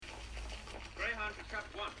Greyhound to trap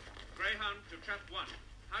 1. Greyhound to trap 1.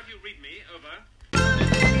 How do you read me? Over.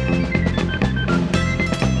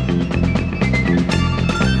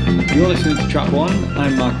 You're listening to Trap 1.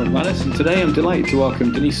 I'm Mark McManus, and today I'm delighted to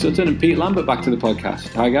welcome Denise Sutton and Pete Lambert back to the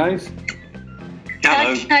podcast. Hi, guys.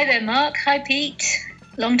 Hello. Hi there, Mark. Hi, Pete.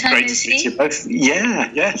 Long time Great no to see see. you both.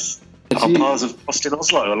 Yeah, yes. Our paths have crossed in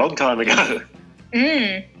Oslo a long time ago.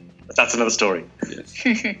 But that's another story. Yes.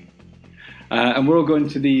 And we're all going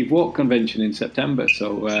to the Walk convention in September,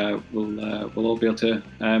 so we'll all be able to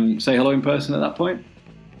say hello in person at that point.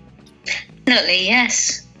 Definitely,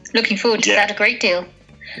 yes. Looking forward to that a great deal.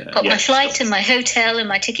 Got my flight and my hotel and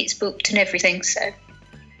my tickets booked and everything, so...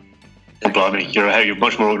 Blimey, you're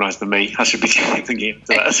much more organised than me. I should be thinking of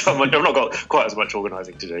that. So I've not got quite as much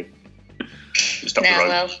organising to do. Just up the road.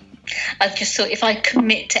 Well, I've just thought if I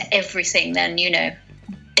commit to everything, then,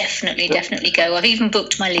 definitely go. I've even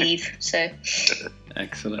booked my leave, so...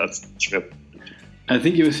 Excellent. That's true. I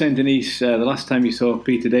think you were saying, Denise, the last time you saw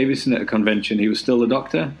Peter Davison at a convention, he was still the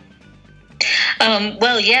Doctor?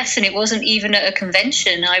 Well, yes, and it wasn't even at a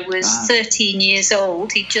convention. I was 13 years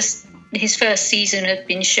old. His first season had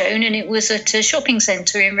been shown, and it was at a shopping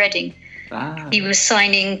centre in Reading. He was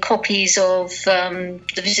signing copies of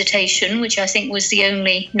The Visitation, which I think was the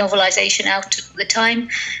only novelisation out at the time,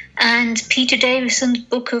 and Peter Davison's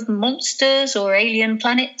Book of Monsters or Alien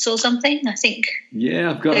Planets or something, I think.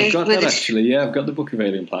 Yeah, I've got that actually. Yeah, I've got the Book of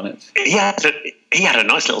Alien Planets. He had a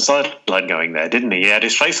nice little sideline going there, didn't he? He had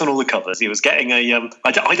his face on all the covers. He was getting a...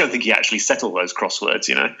 I don't think he actually settled those crosswords,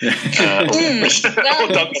 or dug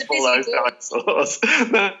up all those dinosaurs.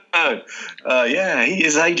 No.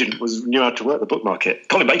 His agent knew how to work the book market.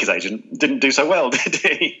 Colin Baker's agent didn't do so well, did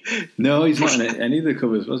he? No, he's not in any of the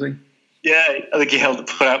covers, was he? Yeah, I think he held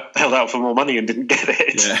out for more money and didn't get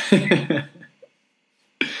it.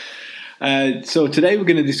 Yeah. So today we're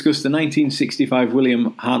going to discuss the 1965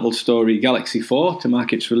 William Hartnell story Galaxy 4 to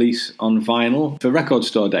mark its release on vinyl for Record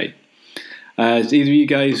Store Day. Does either of you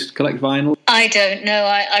guys collect vinyl? I don't know.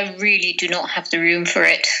 I really do not have the room for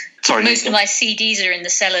it. Sorry, most of my CDs are in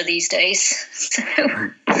the cellar these days, so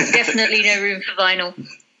definitely no room for vinyl.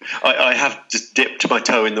 I have just dipped my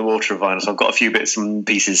toe in the water of vinyl, so I've got a few bits and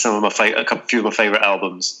pieces. A few of my favourite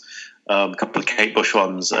albums, a couple of Kate Bush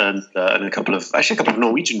ones, and a couple of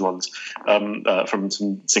Norwegian ones from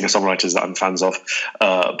some singer-songwriters that I'm fans of.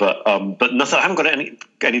 But nothing. I haven't got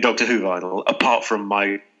any Doctor Who vinyl apart from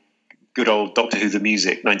my good old Doctor Who the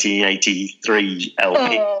Music 1983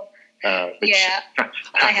 LP.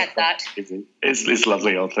 I had that. It's a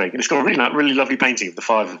lovely old thing. It's got a really lovely painting of the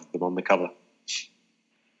five of them on the cover.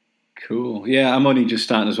 Cool. Yeah, I'm only just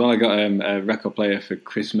starting as well. I got a record player for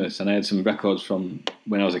Christmas, and I had some records from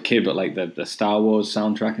when I was a kid, but like the Star Wars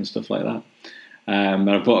soundtrack and stuff like that. And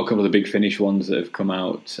I bought a couple of the Big Finish ones that have come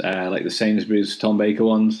out, like the Sainsbury's Tom Baker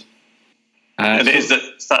ones. And it is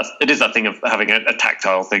that thing of having a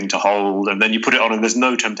tactile thing to hold, and then you put it on, and there's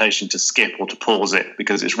no temptation to skip or to pause it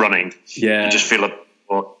because it's running. Yeah, you just feel a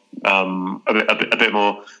bit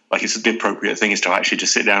more like it's the appropriate thing is to actually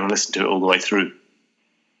just sit down and listen to it all the way through.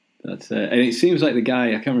 That's it. And it seems like the guy,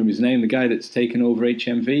 I can't remember his name, the guy that's taken over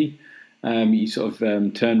HMV, he sort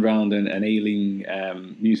of turned around an ailing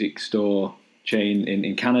music store chain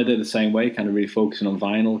in Canada the same way, kind of really focusing on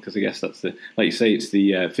vinyl, because I guess that's like you say, it's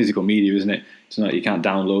the physical media, isn't it? It's not, you can't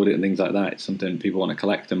download it and things like that. It's something people want to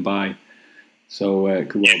collect and buy. So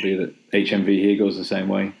it could well be that HMV here goes the same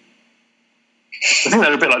way. I think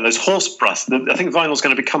they're a bit like those horse brass. I think vinyl's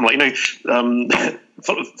going to become like,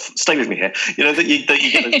 stay with me here. That you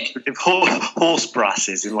get horse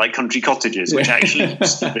brasses in like country cottages, which actually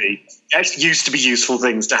used to be useful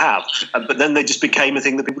things to have, but then they just became a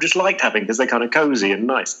thing that people just liked having because they're kind of cozy and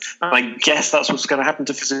nice. And I guess that's what's going to happen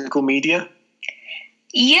to physical media.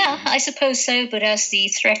 Yeah, I suppose so. But as the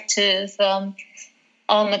threat of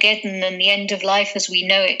Armageddon and the end of life as we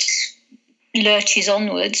know it lurches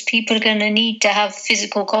onwards, people are going to need to have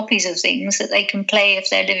physical copies of things that they can play if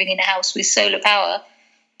they're living in a house with solar power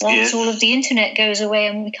once all of the internet goes away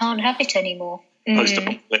and we can't have it anymore.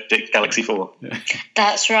 Post-apocalyptic Galaxy 4. Yeah.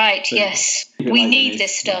 That's right, yes. We need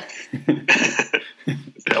this stuff.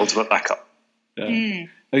 It's the ultimate backup. Yeah.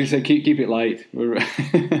 Like you say, keep it light. Yeah.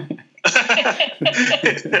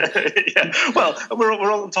 Well,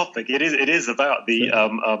 we're on the topic. It is about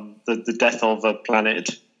the death of a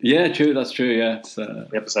planet. Yeah, true. That's true. Yeah, it's the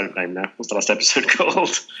episode name now. What's the last episode called?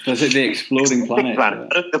 That's it. The exploding planet. I don't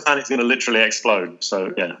think the planet's going to literally explode.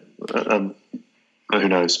 So yeah, who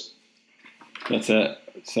knows? That's it.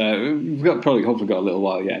 So we've hopefully got a little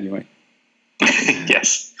while yet. Anyway.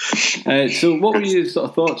 Yes. So what were your sort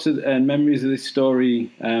of thoughts and memories of this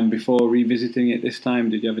story before revisiting it this time?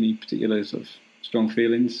 Did you have any particular sort of strong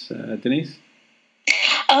feelings, Denise?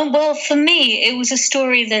 Well, for me, it was a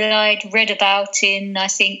story that I'd read about in, I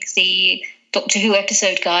think, the Doctor Who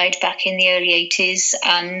episode guide back in the early 80s,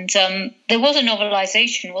 and there was a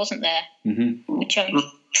novelisation, wasn't there? Mm-hmm. Which I'm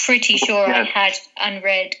pretty sure I had and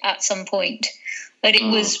read at some point. But it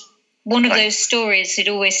was one of those stories that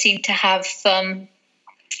always seemed to have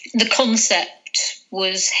the concept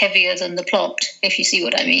was heavier than the plot, if you see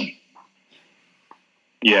what I mean.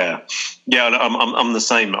 Yeah. I'm the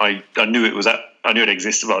same. I knew it was that. I knew it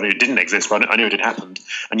existed. Well, I knew it didn't exist, but I knew it had happened.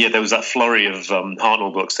 And yet there was that flurry of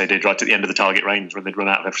Hartnell books they did right at the end of the Target range when they'd run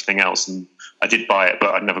out of everything else. And I did buy it, but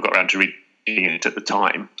I never got around to reading it at the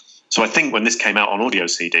time. So I think when this came out on audio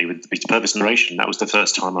CD with the Peter Purves narration, that was the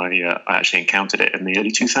first time I actually encountered it in the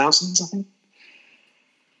early 2000s, I think.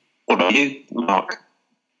 What about you, Mark?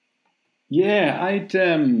 Yeah, I'd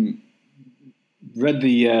read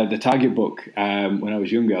the Target book when I was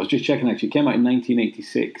younger. I was just checking, actually. It came out in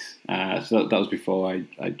 1986, so that was before I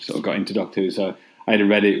sort of got into Doctor Who. So I had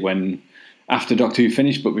read it after Doctor Who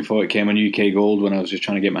finished, but before it came on UK Gold, when I was just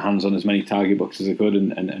trying to get my hands on as many Target books as I could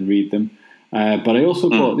and read them. But I also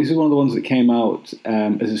bought, this is one of the ones that came out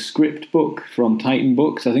as a script book from Titan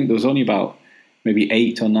Books. I think there was only about maybe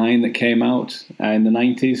 8 or 9 that came out in the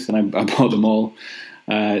 90s, and I bought them all.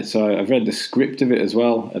 So I've read the script of it as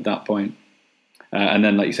well at that point. And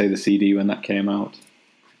then, like you say, the CD when that came out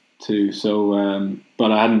too. So,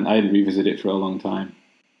 but I hadn't revisited it for a long time.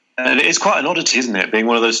 And it's quite an oddity, isn't it? Being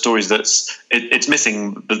one of those stories it's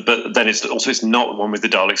missing, but then it's not one with the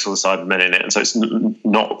Daleks or the Cybermen in it, and so it's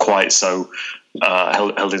not quite so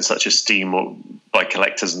held in such esteem by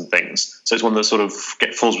collectors and things. So it's one that sort of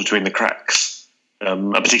falls between the cracks.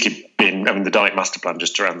 And particularly being, the Dalek Master Plan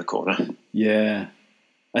just around the corner. Yeah,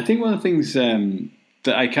 I think one of the things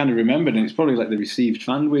that I kind of remembered, and it's probably like the received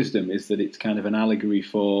fan wisdom, is that it's kind of an allegory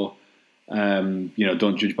for,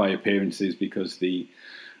 don't judge by appearances, because the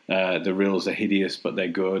Rills are hideous but they're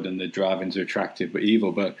good, and the Dravins are attractive but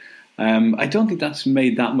evil. But I don't think that's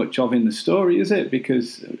made that much of in the story, is it?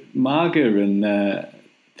 Because Marga and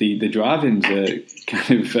the Dravins are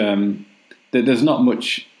kind of there's not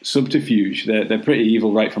much subterfuge. They're pretty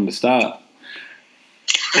evil right from the start.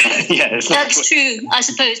 Yeah, that's true. I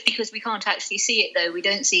suppose because we can't actually see it, though. We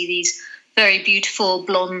don't see these very beautiful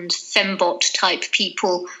blonde fembot type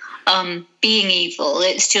people being evil.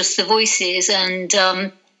 It's just the voices, and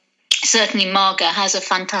certainly Marga has a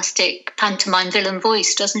fantastic pantomime villain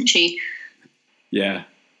voice, doesn't she? Yeah,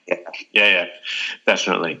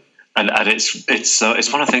 definitely. And it's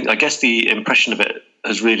one of the things. I guess the impression of it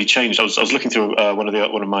has really changed. I was looking through one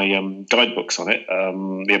of my guidebooks on it,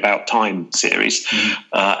 the About Time series,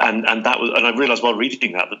 and that was, and I realised while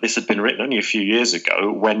reading that this had been written only a few years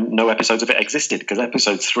ago when no episodes of it existed, because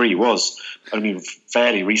episode 3 was only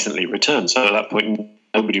fairly recently returned. So at that point,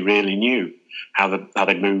 nobody really knew how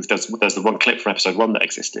they moved. There's the one clip from episode 1 that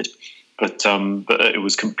existed, but it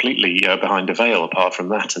was completely behind a veil apart from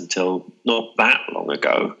that until not that long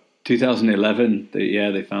ago. 2011,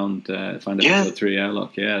 they found episode 3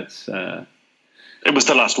 airlock. Yeah, it's it was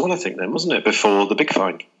the last one, I think, then, wasn't it? Before the big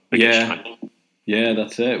find. Yeah,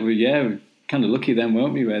 that's it. We're kind of lucky then,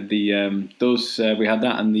 weren't we? We had we had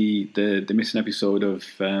that and the missing episode of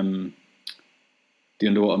the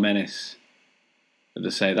Underwater Menace. That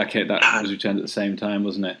was returned at the same time,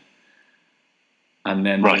 wasn't it? And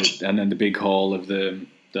then the big haul of the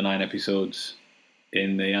 9 episodes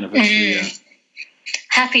in the anniversary year.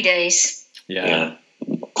 Happy days. Yeah.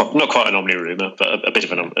 Not quite an omni-rumour, but a bit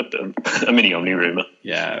of a mini omni-rumour.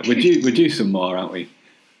 Yeah, we're due some more, aren't we?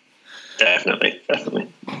 Definitely.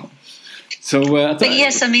 So, but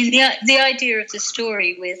yes, the idea of the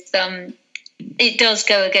story with it does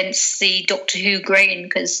go against the Doctor Who grain,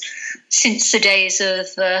 because since the days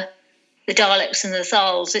of the Daleks and the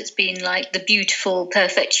Thals, it's been like the beautiful,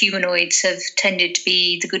 perfect humanoids have tended to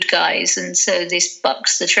be the good guys, and so this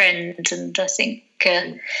bucks the trend. And I think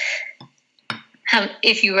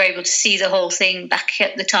if you were able to see the whole thing back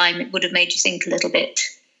at the time, it would have made you think a little bit.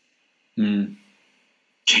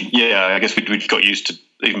 Yeah, I guess we got used to,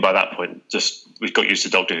 even by that point, we got used to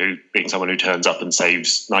Doctor Who being someone who turns up and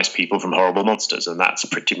saves nice people from horrible monsters, and that's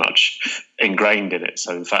pretty much ingrained in it.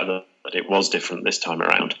 So the fact that it was different this time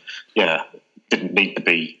around, there didn't need to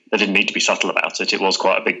be subtle about it. It was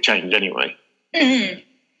quite a big change anyway. Mm-hmm.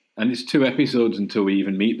 And it's 2 episodes until we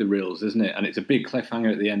even meet the Rills, isn't it? And it's a big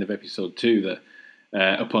cliffhanger at the end of episode 2 that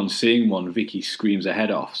upon seeing one, Vicky screams her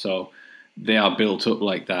head off. So they are built up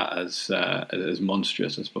like that as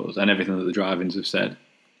monstrous, I suppose, and everything that the Dravins have said.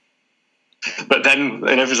 But then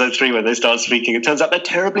in episode 3, when they start speaking, it turns out they're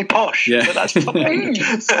terribly posh. Yeah. So that's fine.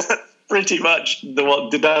 pretty much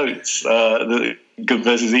what denotes the good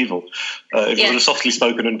versus evil. If you were softly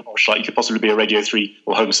spoken and posh, like you could possibly be a Radio 3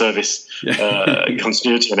 or Home Service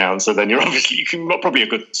continuity announcer, then you're probably a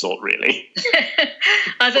good sort, really.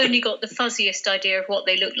 I've only got the fuzziest idea of what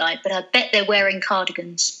they look like, but I bet they're wearing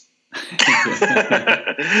cardigans.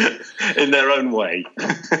 In their own way.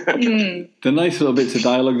 The nice little bits of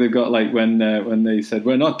dialogue they've got, like when they said,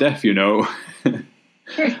 "We're not deaf, you know,"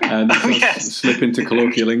 and slip into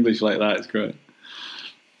colloquial English like that. It's great.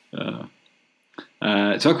 So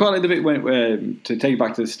I quite like the bit where to take it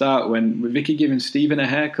back to the start, when Vicky giving Stephen a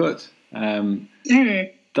haircut.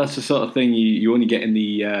 That's the sort of thing you only get in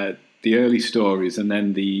the early stories, and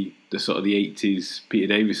then the sort of the 80s Peter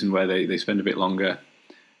Davison, where they spend a bit longer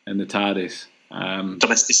in the TARDIS.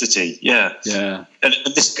 Domesticity, yeah. And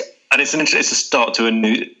it's a start to a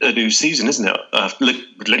new season, isn't it?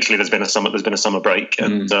 Literally, there's been a summer break,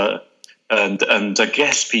 and I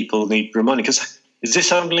guess people need reminding, because is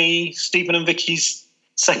this only Stephen and Vicky's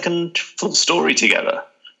second full story together?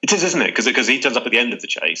 It is, isn't it? Because he turns up at the end of the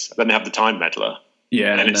chase, then they have the time meddler.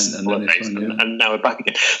 Yeah, and now we're back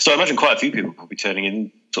again. So I imagine quite a few people will be turning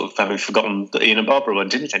in, sort of having forgotten that Ian and Barbara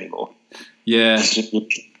weren't in it anymore. Yeah.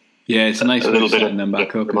 Yeah, it's a nice way of setting them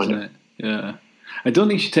back up, isn't it? Yeah. I don't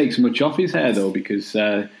think she takes much off his hair, though, because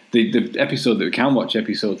the episode that we can watch,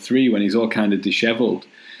 episode 3, when he's all kind of dishevelled,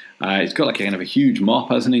 he's got like kind of a huge mop,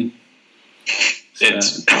 hasn't he? So,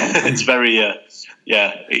 it's very,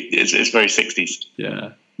 it's very 60s.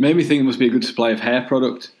 Yeah. Made me think there must be a good supply of hair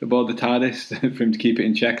product aboard the TARDIS for him to keep it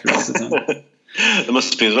in check the rest of the time. There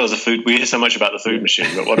must be, as well as the food. We hear so much about the food machine,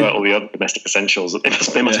 but what about all the other domestic essentials that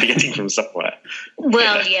they must be getting from somewhere?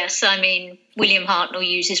 Well, yes. I mean, William Hartnell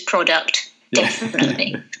uses product,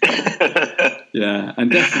 definitely. Yeah, and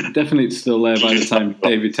definitely it's still there by the time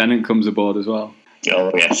David Tennant comes aboard as well.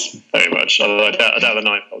 Oh, yes, very much. Although I doubt the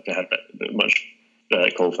Nighthawk to have much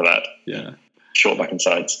call for that. Yeah. Short back and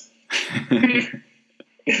sides.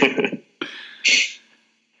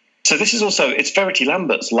 So this is also, it's Verity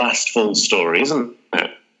Lambert's last full story, isn't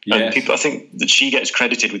it? Yes. And I think that she gets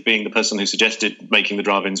credited with being the person who suggested making the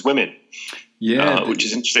drive-ins women. Yeah, which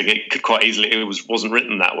is interesting. It could quite easily, wasn't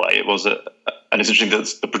written that way. It was and it's interesting that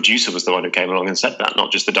the producer was the one who came along and said that,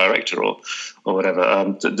 not just the director or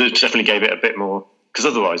whatever. It definitely gave it a bit more, because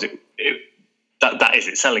otherwise that is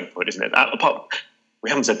its selling point, isn't it? We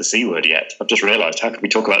haven't said the C word yet. I've just realised, how can we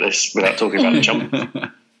talk about this without talking about the jump?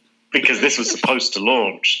 Because this was supposed to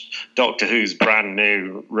launch Doctor Who's brand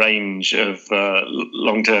new range of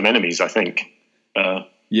long-term enemies, I think. Quite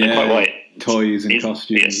right. Toys and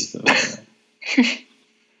costumes.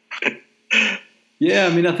 Yeah,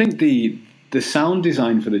 I mean, I think the sound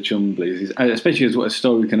design for the Chumblies, especially as what a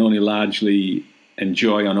story we can only largely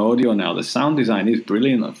enjoy on audio now, the sound design is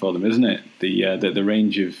brilliant for them, isn't it? The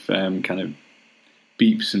range of kind of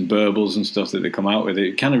beeps and burbles and stuff that they come out with,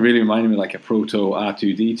 it kind of really reminded me like a proto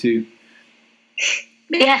R2-D2.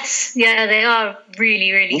 Yes, yeah, they are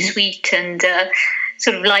really, really sweet, and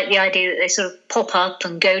sort of like the idea that they sort of pop up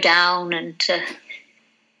and go down and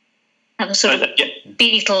have a sort of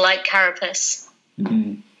beetle-like carapace.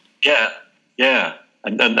 Mm-hmm. Yeah.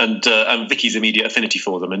 And Vicky's immediate affinity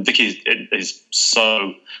for them, and Vicky is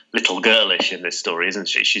so little girlish in this story, isn't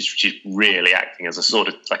she? She's really acting as a sort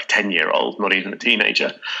of like a 10-year-old, not even a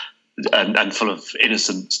teenager, and full of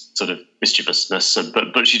innocent sort of mischievousness.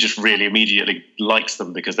 But she just really immediately likes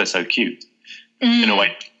them because they're so cute. In a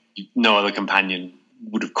way, no other companion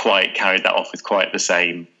would have quite carried that off with quite the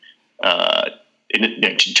same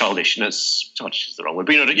childishness. Childish is the wrong word,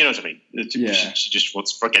 but you know what I mean. She just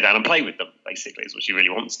wants to get down and play with them, basically, is what she really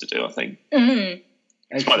wants to do, I think. Mm-hmm.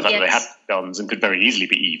 Despite the fact that they have guns and could very easily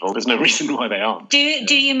be evil, there's no reason why they aren't. Do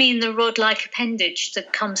you mean the rod-like appendage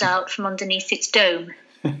that comes out from underneath its dome?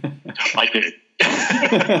 I do.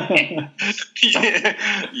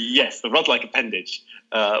 Yes, the rod-like appendage,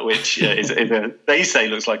 which they say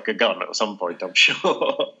looks like a gun at some point, I'm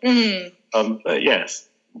sure. But yes.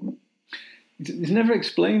 It's never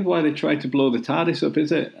explained why they tried to blow the TARDIS up,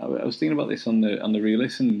 is it? I was thinking about this on the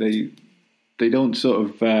re-listen. They don't sort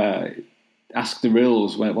of ask the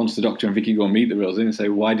Rills once the Doctor and Vicky go and meet the Rills, they didn't say,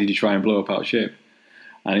 why did you try and blow up our ship?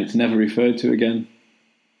 And it's never referred to again.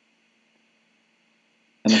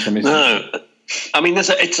 Unless I missed it. I mean,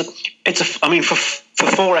 I mean, for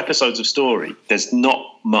 4 episodes of story, there's not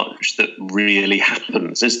much that really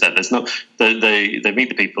happens, is there? There's not. They meet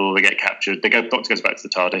the people, they get captured, Doctor goes back to the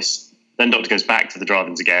TARDIS, then Doctor goes back to the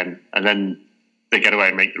drive-ins again, and then they get away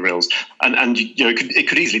and make the Rills. And you know, it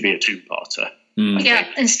could easily be a 2-parter. Yeah,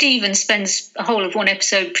 and Stephen spends a whole of one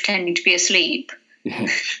episode pretending to be asleep. Yeah.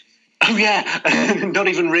 Oh yeah, not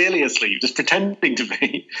even really asleep, just pretending to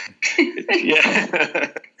be.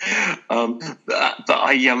 Yeah, but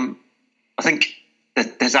I think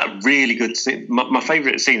there's that really good scene. My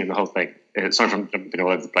favourite scene in the whole thing. Sorry if I'm jumping all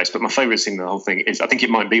over the place, but my favourite scene in the whole thing is, I think it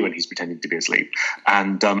might be when he's pretending to be asleep,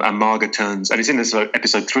 and Marga turns, and it's in this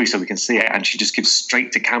episode 3, so we can see it, and she just gives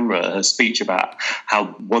straight to camera her speech about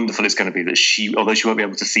how wonderful it's going to be that she, although she won't be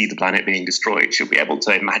able to see the planet being destroyed, she'll be able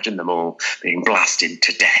to imagine them all being blasted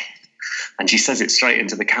to death. And she says it straight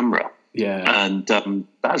into the camera. Yeah. And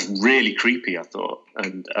that's really creepy, I thought.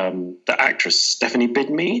 And the actress, Stephanie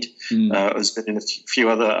Bidmead, has been in a few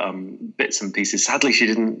other bits and pieces. Sadly, she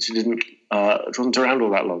wasn't around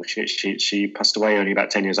all that long. She passed away only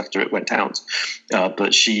about 10 years after it went out.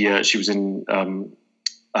 But she was in, I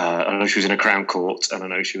know she was in A Crown Court, and I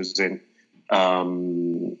know she was in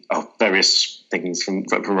various things from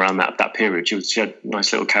around that period. She had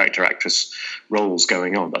nice little character actress roles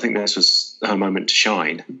going on. I think this was her moment to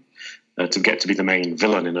shine, to get to be the main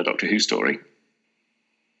villain in a Doctor Who story.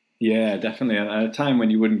 Yeah, definitely. At a time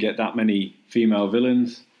when you wouldn't get that many female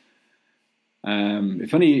villains.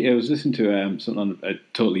 It's funny, I was listening to something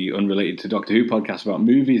totally unrelated to Doctor Who podcast about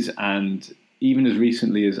movies, and even as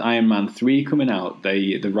recently as Iron Man 3 coming out,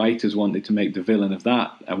 the writers wanted to make the villain of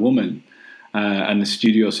that a woman. And the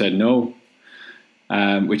studio said no,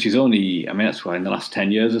 which is only, I mean, that's why in the last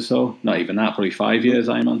 10 years or so, not even that, probably 5 years,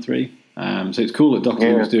 Iron Man 3. So it's cool that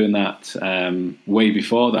Doctor Who was doing that way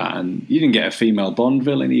before that. And you didn't get a female Bond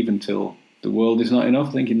villain even till The World Is Not Enough,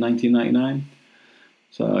 I think, in 1999.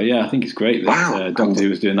 So, yeah, I think it's great that Doctor Who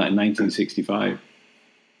was doing that in 1965.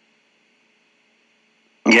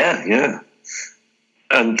 Yeah.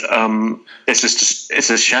 And it's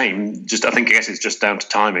a shame. I guess it's just down to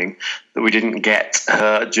timing that we didn't get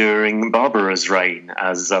her during Barbara's reign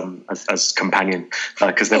as companion,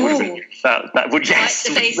 because there would have been that would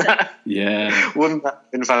wouldn't that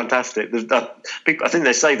have been fantastic? I think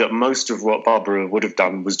they say that most of what Barbara would have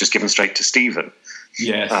done was just given straight to Stephen.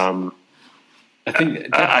 Yes. I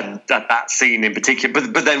think that scene in particular,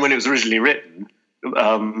 but then when it was originally written,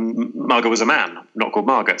 Marga was a man, not called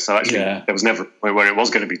Margaret. So actually, there was never where it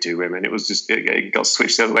was going to be two women. It was just it got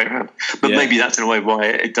switched the other way around. But maybe that's in a way why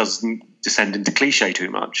it doesn't descend into cliche too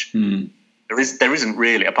much. There isn't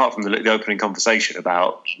really, apart from the opening conversation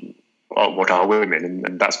about what are women,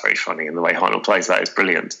 and that's very funny, and the way Hartnell plays that is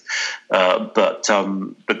brilliant. But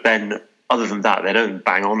then, other than that, they don't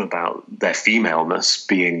bang on about their femaleness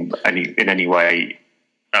being in any way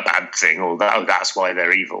a bad thing, or that's why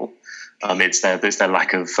they're evil. It's their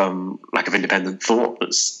lack of independent thought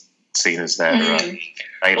that's seen as their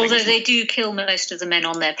although they do kill most of the men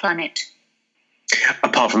on their planet.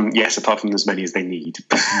 Apart from as many as they need.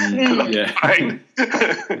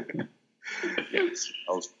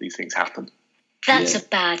 These things happen. That's a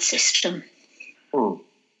bad system.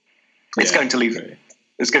 It's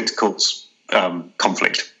going to cause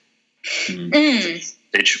conflict.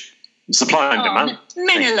 Which supply and demand.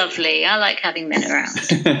 Men are lovely. I like having men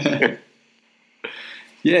around.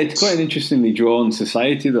 Yeah, it's quite an interestingly drawn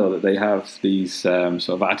society, though, that they have these sort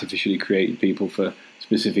of artificially created people for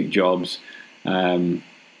specific jobs, and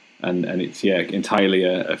it's entirely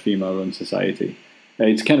a female-run society.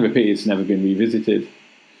 It's kind of a pity it's never been revisited.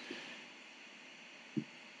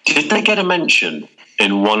 Did they get a mention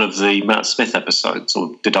in one of the Matt Smith episodes,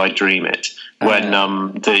 or did I dream it? When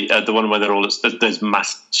the one where they're all there's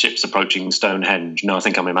mass ships approaching Stonehenge. No, I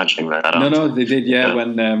think I'm imagining that. No, they did. Yeah,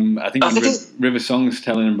 when I think River Song's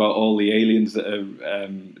telling them about all the aliens that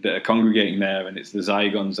are congregating there, and it's the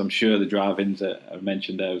Zygons. I'm sure the Dravins are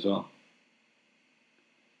mentioned there as well.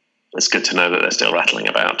 It's good to know that they're still rattling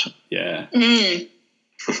about. Yeah.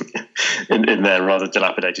 in their rather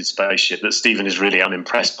dilapidated spaceship that Stephen is really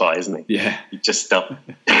unimpressed by, isn't he? Yeah. He just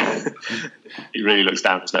he really looks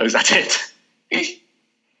down his nose at it. It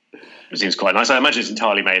seems quite nice. I imagine it's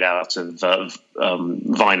entirely made out of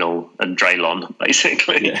vinyl and Draylon,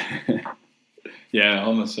 basically. Yeah,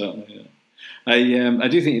 almost certainly. Yeah. I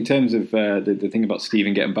do think in terms of the thing about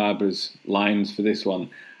Stephen getting Barbara's lines for this one,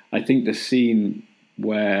 I think the scene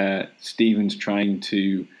where Stephen's trying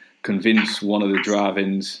to convince one of the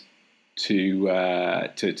Dravins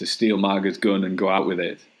to steal Margaret's gun and go out with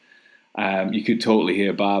it, you could totally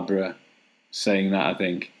hear Barbara saying that, I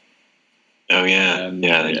think. Oh, yeah.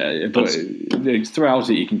 But throughout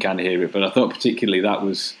it, you can kind of hear it. But I thought particularly that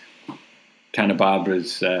was kind of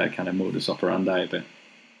Barbara's kind of modus operandi a bit.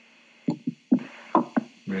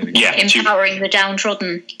 Really good. Empowering the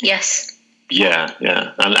downtrodden, yes. Yeah.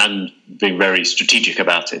 And being very strategic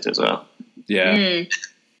about it as well. Yeah.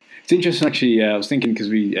 It's interesting, actually. I was thinking, because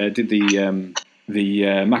we did the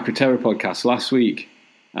Macroterra podcast last week,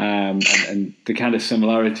 and the kind of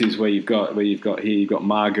similarities where you've got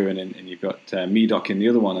Marga and you've got Medoc in the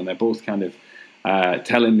other one, and they're both kind of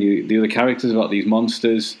telling the other characters about these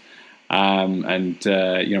monsters.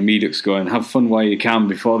 Medoc's going, have fun while you can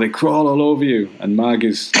before they crawl all over you. And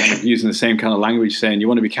Marga's kind of using the same kind of language, saying you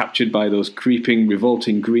want to be captured by those creeping,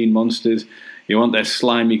 revolting green monsters. You want their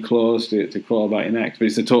slimy claws to crawl about your neck. But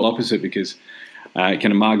it's the total opposite, because kind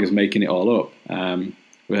of Marga's making it all up,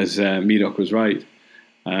 whereas Medoc was right.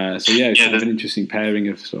 It's kind of an interesting pairing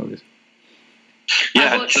of stories.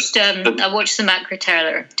 Yeah, I watched the Macra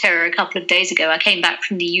Terror a couple of days ago. I came back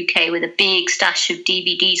from the UK with a big stash of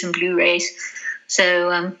DVDs and Blu-rays,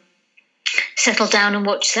 so settled down and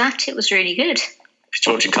watched that. It was really good. Did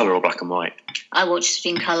you watch in colour or black and white? I watched it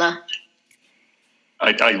in colour.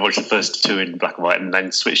 I watched the first two in black and white and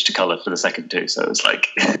then switched to colour for the second two, so it was like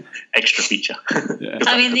extra feature. Yeah.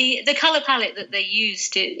 I mean, the colour palette that they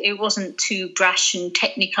used, it wasn't too brash and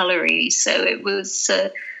technicolory, so it was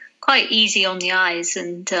quite easy on the eyes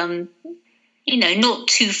and, not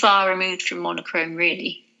too far removed from monochrome,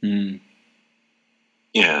 really. Mm.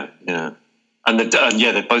 Yeah. And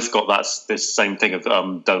they both got this same thing of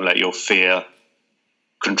don't let your fear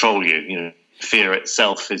control you. Fear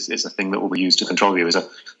itself is a thing that will be used to control you, is a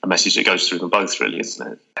message that goes through them both, really, isn't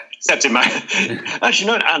it? Except actually,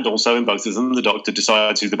 no, and also in both of them, the Doctor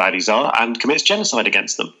decides who the baddies are and commits genocide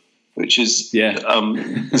against them, which is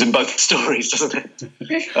is in both stories, doesn't it?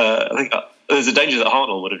 I think there's a danger that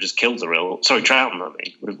Hartnell would have just killed Troughton,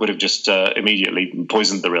 would have just immediately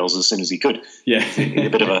poisoned the Rills as soon as he could. Yeah. A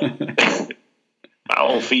bit of a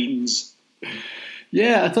foul fiends.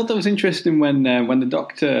 Yeah, I thought that was interesting when the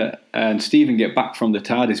Doctor and Stephen get back from the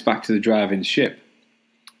TARDIS back to the drive-in ship.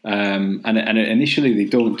 And initially they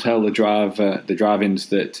don't tell the drive-ins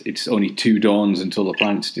that it's only 2 dawns until the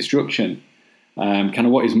planet's destruction. Kind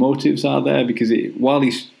of what his motives are there, because while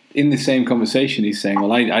he's in the same conversation, he's saying,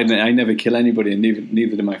 well, I never kill anybody, and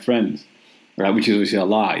neither do my friends, right? Which is obviously a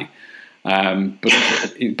lie.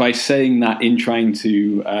 But by saying that, in trying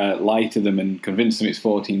to lie to them and convince them it's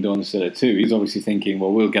 14 dawns instead of 2, he's obviously thinking,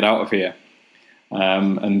 well, we'll get out of here,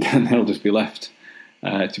 and then they'll just be left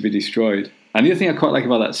to be destroyed. And the other thing I quite like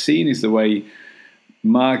about that scene is the way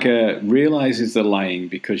Marga realises they're lying,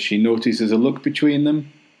 because she notices a look between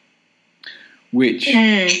them, which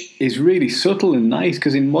is really subtle and nice,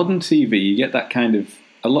 because in modern TV you get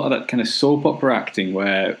a lot of that kind of soap opera acting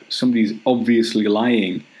where somebody's obviously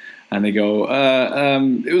lying and they go,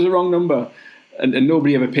 it was a wrong number, and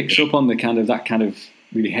nobody ever picks up on that kind of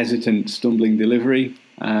really hesitant, stumbling delivery.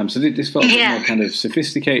 So this felt a bit more kind of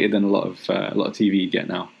sophisticated than a lot of TV you get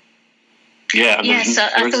now. Yeah. Yes,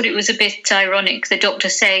 I thought it was a bit ironic, the Doctor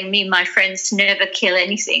saying, me and my friends never kill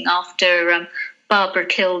anything, after Barbara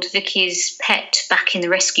killed Vicky's pet back in the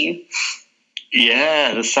rescue.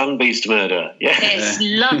 Yeah, the Sun Beast murder. Yeah. It's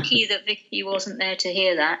lucky that Vicky wasn't there to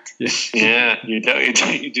hear that. Yeah, you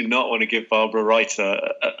do not want to give Barbara Wright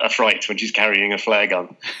a fright when she's carrying a flare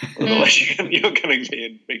gun. Otherwise you're going to be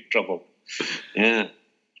in big trouble. Yeah.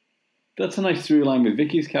 That's a nice through line with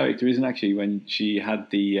Vicky's character, isn't it, actually, when she had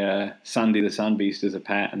the Sandy the Sand Beast as a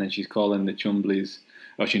pet, and then she's calling the Chumbleys,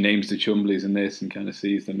 or she names the Chumbleys in this and kind of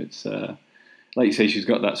sees them. It's, like you say, she's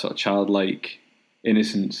got that sort of childlike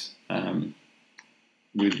innocence.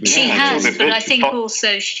 She has, but I think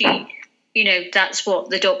also that's what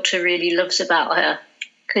the Doctor really loves about her,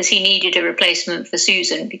 because he needed a replacement for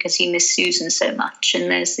Susan because he missed Susan so much.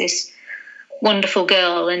 And there's this wonderful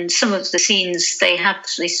girl, and some of the scenes, they have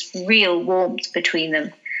this real warmth between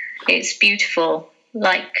them. It's beautiful,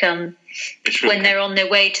 like when they're on their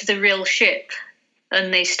way to the real ship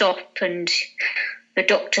and they stop and the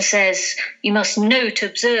Doctor says, "You must note,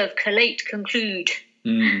 observe, collate, conclude."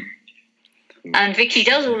 And Vicky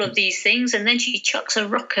does all of these things, and then she chucks a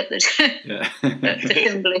rock at the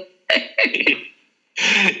Chumbly.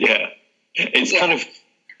 Yeah, it's kind of.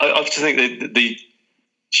 I have to think that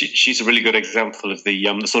she's a really good example of the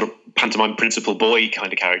sort of pantomime principal boy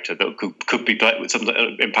kind of character that could be played with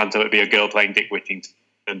something in pantomime. It'd be a girl playing Dick Whittington,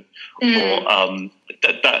 or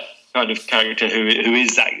that kind of character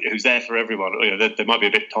who's there for everyone. They might be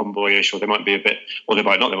a bit tomboyish, or they might be a bit, or they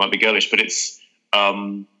might not. They might be girlish, but it's.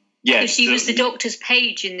 Yeah, she was the Doctor's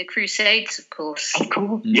page in the Crusades, of course. Of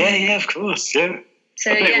course, yeah, of course, yeah.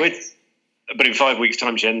 So, but in 5 weeks'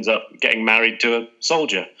 time, she ends up getting married to a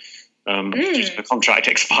soldier due to the contract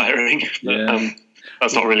expiring. Yeah.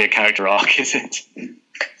 That's not really a character arc, is it?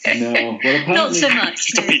 No, well, not so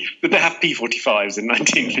much. Did they have P-45s in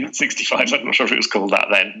 1965? I'm not sure if it was called that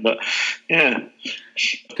then, but yeah.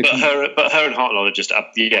 But her and Hartnell are just,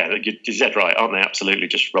 you're dead right, aren't they? Absolutely,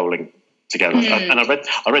 just rolling together. And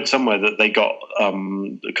I read somewhere that they got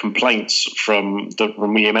complaints from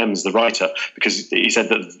William Ems, the writer, because he said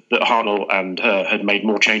that Hartnell and her had made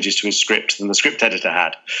more changes to his script than the script editor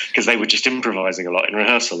had, because they were just improvising a lot in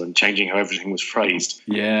rehearsal and changing how everything was phrased.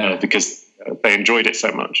 Yeah, because they enjoyed it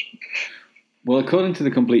so much. Well, according to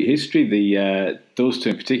the Complete History, those two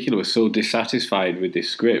in particular were so dissatisfied with this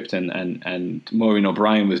script, and Maureen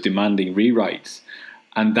O'Brien was demanding rewrites,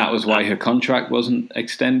 and that was why her contract wasn't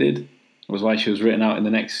extended. Was why she was written out in the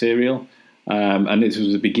next serial. And this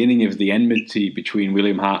was the beginning of the enmity between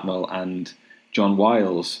William Hartnell and John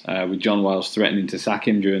Wiles, with John Wiles threatening to sack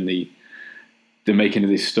him during the making of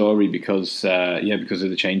this story because of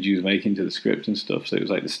the change he was making to the script and stuff. So it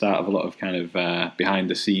was like the start of a lot of kind of behind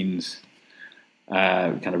the scenes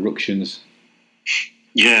kind of ructions.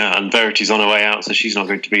 Yeah, and Verity's on her way out, so she's not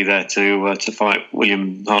going to be there to fight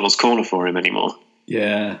William Hartnell's corner for him anymore.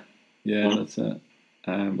 Yeah, that's it.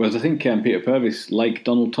 Whereas I think Peter Purves liked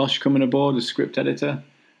Donald Tosh coming aboard as script editor.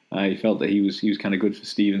 He felt that he was kind of good for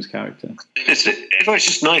Stephen's character. It's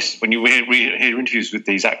just nice when you hear interviews with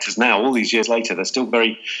these actors now, all these years later, they're still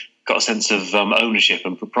got a sense of ownership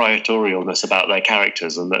and proprietorialness about their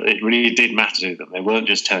characters, and that it really did matter to them. They weren't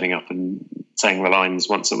just turning up and saying the lines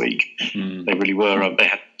once a week. They really were. They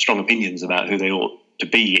had strong opinions about who they ought to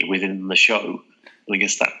be within the show. And I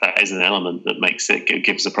guess that is an element that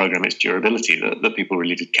gives the program its durability, that people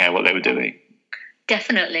really did care what they were doing.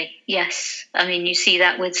 Definitely, yes. I mean, you see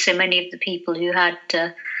that with so many of the people who had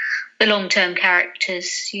the long-term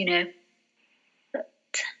characters, you know.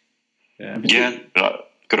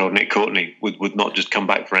 Good old Nick Courtney would not just come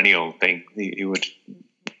back for any old thing. He would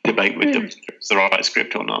debate with them if it's the right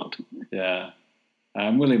script or not. Yeah.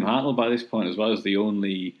 William Hartnell, by this point as well, is the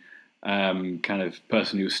only kind of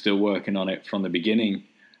person who was still working on it from the beginning.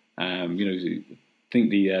 I think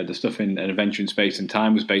the stuff in An Adventure in Space and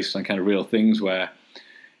Time was based on kind of real things, where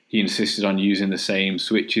he insisted on using the same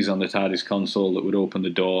switches on the TARDIS console that would open the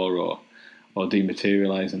door or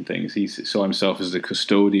dematerialize and things. He saw himself as the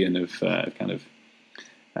custodian of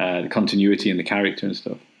the continuity in the character and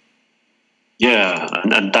stuff. Yeah,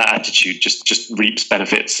 and that attitude just reaps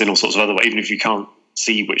benefits in all sorts of other ways, even if you can't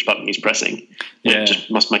see which button he's pressing. It just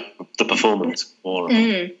must make the performance more.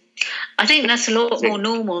 I think that's a lot more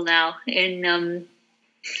normal now in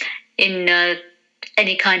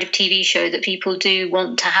any kind of TV show, that people do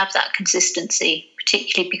want to have that consistency,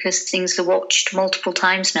 particularly because things are watched multiple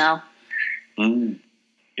times now.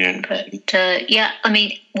 Yeah. But I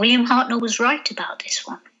mean, William Hartnell was right about this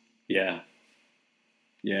one. Yeah,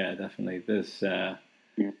 definitely. There's the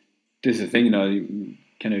thing,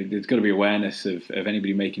 kind of, there's got to be awareness of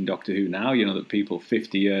anybody making Doctor Who now, that people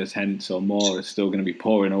 50 years hence or more are still going to be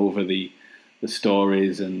poring over the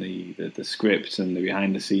stories and the scripts and the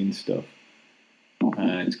behind the scenes stuff.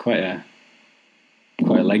 It's quite a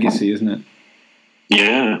legacy, isn't it?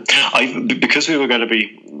 Yeah, because we were going to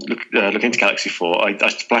be looking into Galaxy 4, I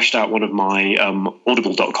splashed out one of my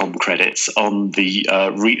Audible.com credits on the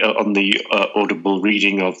Audible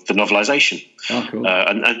reading of the novelisation. Oh, cool.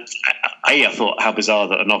 And I thought how bizarre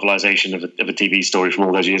that a novelisation of a TV story from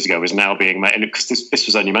all those years ago is now being made, because this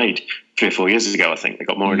was only made 3 or 4 years ago, I think. They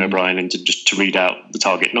got Maureen O'Brien in to read out the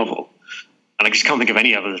target novel. And I just can't think of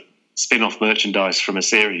any other spin-off merchandise from a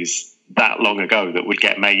series that long ago that would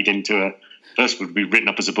get made into first would be written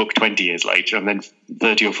up as a book 20 years later, and then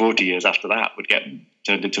 30 or 40 years after that would get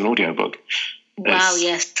turned into an audiobook. Wow,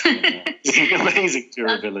 yes. It's amazing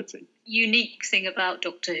durability. Unique thing about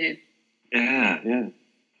Doctor Who. Yeah.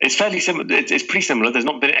 It's fairly similar. It's pretty similar. There's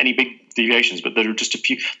not been any big deviations, but there are just a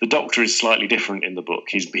few. The Doctor is slightly different in the book.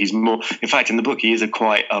 He's more. In fact, in the book, he is a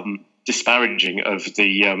quite disparaging of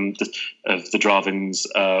the Dravins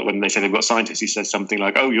when they say they've got scientists. He says something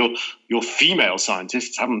like, "Oh, your female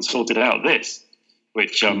scientists haven't sorted out this,"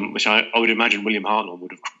 which I would imagine William Hartnell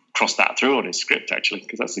would have crossed that through on his script, actually,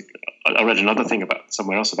 because I read another thing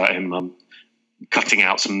somewhere else about him cutting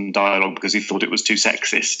out some dialogue because he thought it was too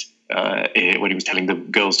sexist when he was telling the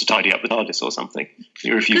girls to tidy up the TARDIS or something. He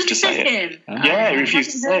refused to say it. Yeah, he refused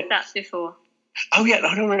to say it. I haven't heard that before. Oh yeah,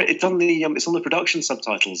 I don't remember. It's on the production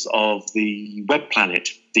subtitles of the Web Planet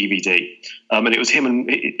DVD, and it was him, and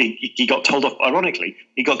he got told off. Ironically,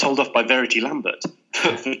 he got told off by Verity Lambert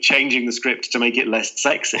for changing the script to make it less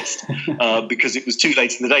sexist, because it was too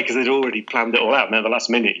late in the day, because they'd already planned it all out. And at the last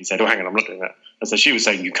minute, he said, "Oh, hang on, I'm not doing that." And so she was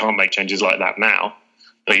saying, "You can't make changes like that now,"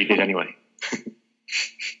 but he did anyway.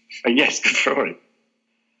 And yes, good for him.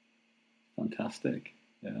 Fantastic.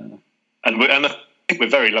 Yeah, and I think we're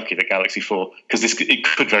very lucky that Galaxy 4, because it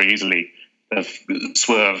could very easily have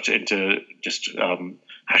swerved into just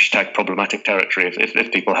hashtag problematic territory.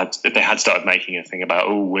 If people had started making a thing about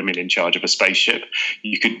women in charge of a spaceship,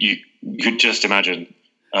 you could just imagine.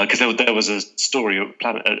 Because there was a story, a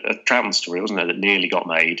Troughton story, wasn't there, that nearly got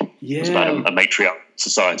made. Yeah. It was about a matriarch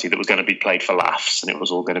society that was going to be played for laughs, and it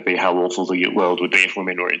was all going to be how awful the world would be if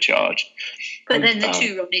women were in charge. But then the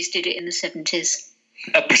two Rodneys did it in the 70s.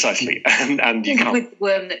 Precisely, and you can't... with the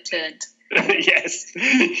worm that turned. Yes,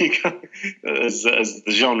 you can't, as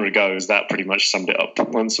the genre goes, that pretty much summed it up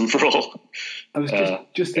once and for all. I was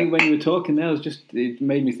just thinking when you were talking there, it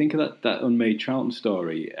made me think of that Unmade Troughton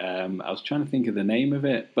story. I was trying to think of the name of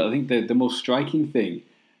it, but I think the most striking thing,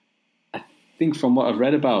 I think from what I've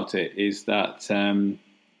read about it, is that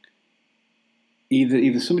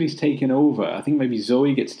either somebody's taken over. I think maybe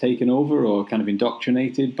Zoe gets taken over or kind of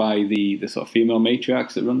indoctrinated by the sort of female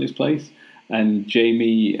matriarchs that run this place. And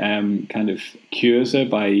Jamie kind of cures her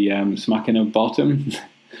by smacking her bottom.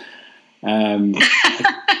 I'm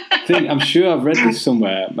sure I've read this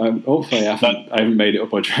somewhere. Hopefully, I haven't made it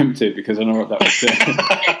up or dreamt it, because I know what that would say.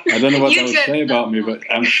 I don't know what that would say about me, but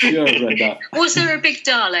I'm sure I've read that. Was there a big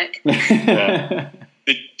Dalek? Yeah.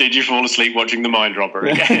 Did you fall asleep watching The Mind Robber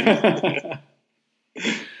again?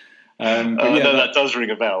 No, that does ring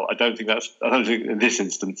a bell. I don't think in this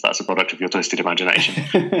instance that's a product of your twisted imagination.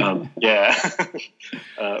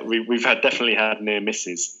 We've definitely had near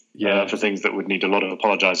misses for things that would need a lot of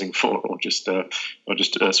apologising for, or just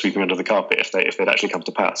sweeping under the carpet if they'd actually come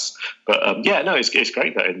to pass. But it's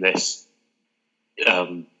great that in this,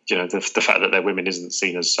 the fact that they're women isn't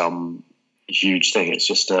seen as some huge thing. It's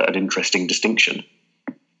just an interesting distinction.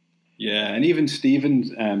 Yeah, and even Stephen's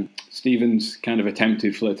kind of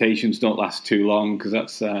attempted flirtations don't last too long, because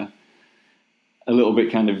that's a little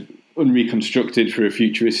bit kind of unreconstructed for a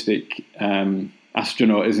futuristic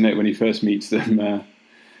astronaut, isn't it? When he first meets them,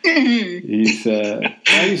 he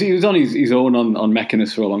was on his own on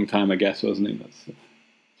Mechanus for a long time, I guess, wasn't he?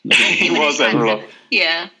 He was there for a long.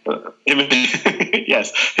 Yeah. Him and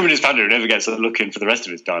his panda never gets a look in for the rest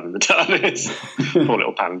of his time in the TARDIS. Poor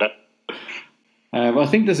little panda. Well, I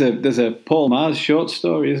think there's a Paul Mars short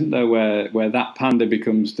story, isn't there, where that panda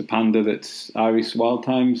becomes the panda that's Iris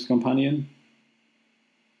Wildthyme's companion?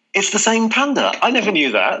 It's the same panda. I never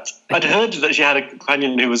knew that. I'd heard that she had a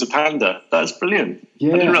companion who was a panda. That's brilliant.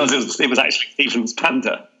 Yeah. I didn't realise it was actually Stephen's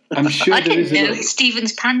panda. I'm sure I didn't know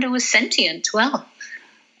Stephen's panda was sentient. Well,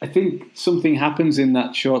 I think something happens in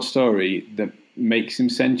that short story that makes him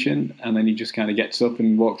sentient, and then he just kind of gets up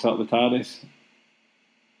and walks out the TARDIS.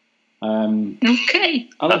 Okay.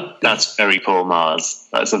 That's very Paul Mars.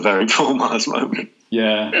 That's a very Paul Mars moment.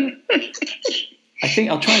 Yeah. I think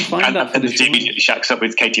I'll try and find that. And he immediately shacks up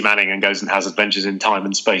with Katie Manning and goes and has adventures in time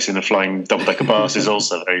and space in a flying double-decker bus is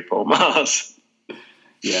also very Paul Mars.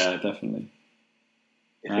 Yeah, definitely.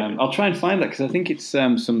 I'll try and find that, because I think it's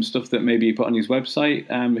some stuff that maybe he put on his website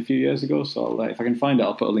a few years ago. So if I can find it,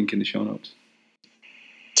 I'll put a link in the show notes.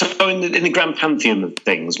 So in the grand pantheon of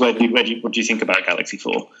things, what do you think about Galaxy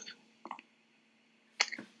 4?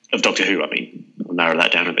 Of Doctor Who, I mean. I'll narrow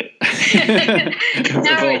that down a bit.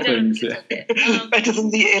 Better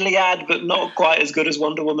than the Iliad, but not quite as good as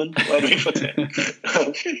Wonder Woman. Where do we put it?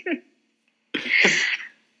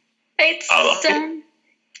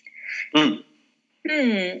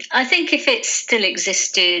 I think if it still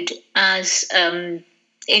existed as in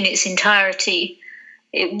its entirety,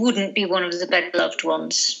 it wouldn't be one of the better loved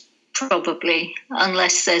ones, probably,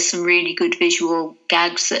 unless there's some really good visual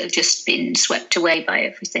gags that have just been swept away by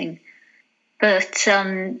everything. But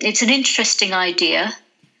it's an interesting idea,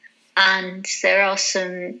 and there are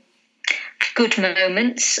some good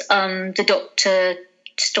moments. The Doctor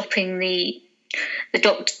stopping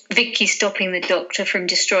Vicky stopping the Doctor from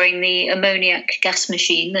destroying the ammoniac gas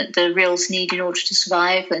machine that the Rills need in order to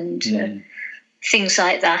survive, and things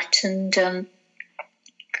like that. And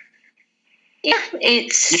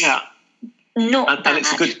it's not bad. And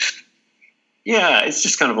it's a good. Yeah, it's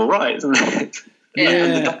just kind of all right, isn't it?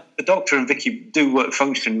 Yeah. The Doctor and Vicky do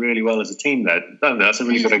function really well as a team there, don't they? That's a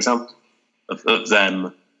really good example of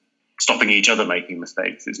them stopping each other making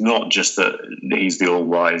mistakes. It's not just that he's the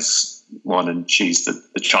all-wise one and she's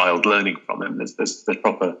the child learning from him. There's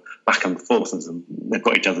proper back and forth of them. They've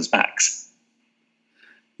got each other's backs.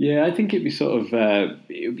 Yeah, I think it'd be sort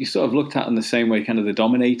of looked at in the same way, kind of the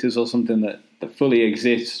Dominators or something that fully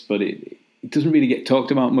exists, but it doesn't really get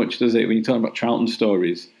talked about much, does it? When you're talking about Troughton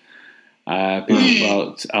stories, people talk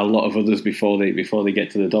about a lot of others before they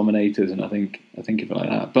get to the Dominators, and I think of it like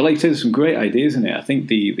that. But like I said, there's some great ideas in it. I think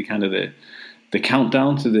the kind of the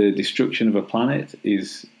countdown to the destruction of a planet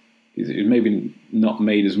is maybe not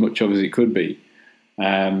made as much of as it could be.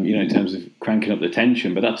 in terms of cranking up the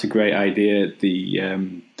tension. But that's a great idea.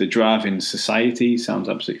 The driving society sounds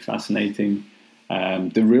absolutely fascinating.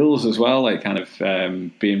 The rules as well, like kind of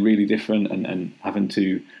being really different and having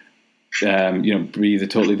to breathe a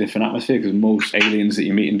totally different atmosphere, because most aliens that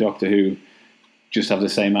you meet in Doctor Who just have the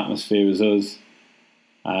same atmosphere as us.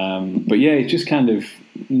 But yeah, it's just kind of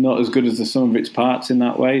not as good as the sum of its parts in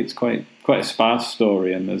that way. It's quite a sparse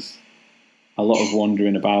story, and there's a lot of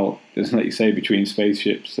wandering about, just like you say, between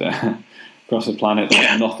spaceships across the planet.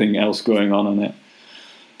 There's nothing else going on it.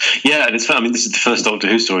 Yeah, and it's fun. I mean, this is the first Doctor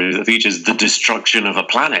Who story that features the destruction of a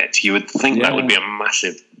planet. You would think that would be a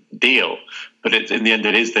massive deal, but in the end,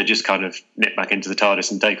 it is. They just kind of nip back into the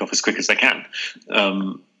TARDIS and take off as quick as they can.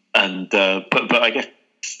 But I guess,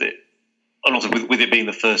 and also with it being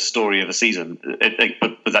the first story of a season,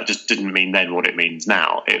 but that just didn't mean then what it means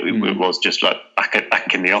now. It was just like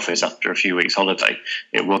back in the office after a few weeks holiday.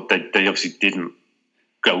 They obviously didn't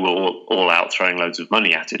go all out throwing loads of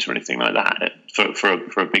money at it or anything like that for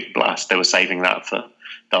a big blast. They were saving that for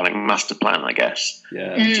Dalek Master Plan, I guess.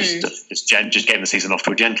 Yeah, just getting the season off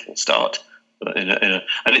to a gentle start. But and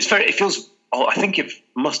it's it feels. I think it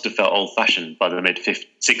must have felt old-fashioned by the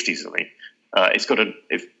mid-60s. I mean,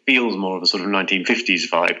 it feels more of a sort of 1950s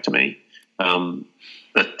vibe to me.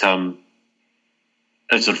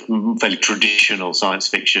 A sort of fairly traditional science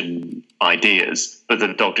fiction ideas, but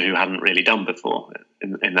that Doctor Who hadn't really done before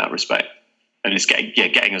in that respect. And it's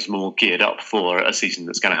getting us more geared up for a season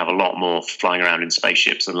that's going to have a lot more flying around in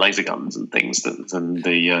spaceships and laser guns and things than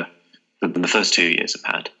the first 2 years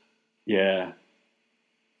have had. Yeah.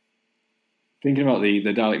 Thinking about the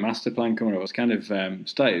Dalek Master Plan coming up, I was kind of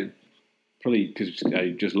started, probably because I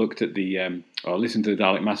just looked at or listened to the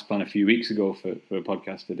Dalek Master Plan a few weeks ago for a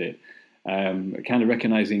podcast I did, kind of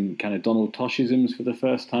recognising kind of Donald Toshisms for the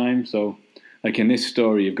first time. So, like in this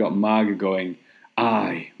story, you've got Marga going,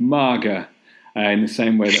 "Aye, Marga," in the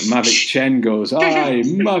same way that Mavic Chen goes, "Aye,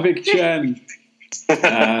 Mavic Chen."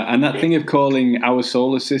 And that thing of calling our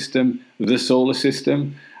solar system the solar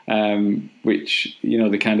system, which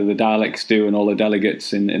the Daleks do and all the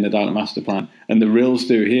delegates in the Dalek Master Plan and the Rills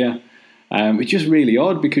do here. It's just really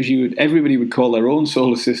odd because everybody would call their own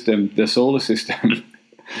solar system the solar system.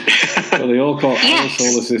 So they all call our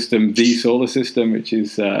solar system the solar system, which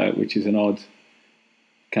is an odd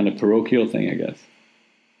kind of parochial thing, I guess.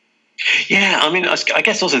 Yeah, I mean, I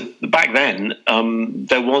guess also back then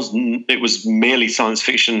it was merely science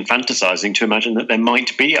fiction fantasizing to imagine that there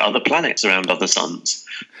might be other planets around other suns,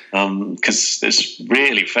 because it's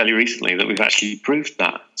really fairly recently that we've actually proved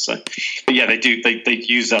that. So, but yeah, they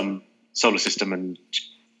use solar system and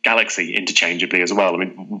galaxy interchangeably as well. I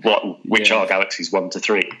mean, which are galaxies 1 to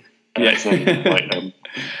 3?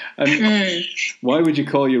 Why would you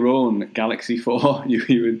call your own Galaxy 4?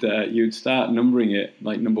 You'd start numbering it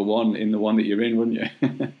like number 1 in the one that you're in, wouldn't you?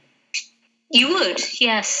 You would,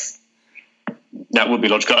 yes. That would be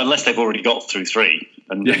logical, unless they've already got through 3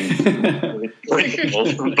 and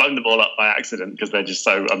blown them all up by accident because they're just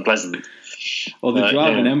so unpleasant. Well, the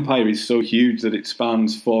Draven Empire is so huge that it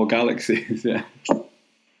spans 4 galaxies. Yeah.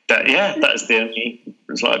 That's the only.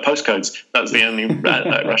 It's like postcodes. That's the only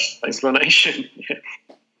rational explanation. Yeah.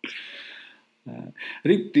 I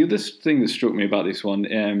think the other thing that struck me about this one,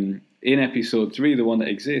 in episode 3, the one that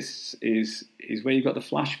exists, is where you got the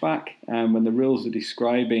flashback when the Rills are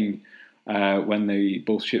describing when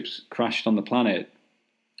both ships crashed on the planet,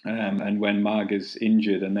 and when Marga's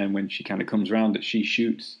injured, and then when she kind of comes around that she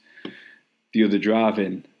shoots the other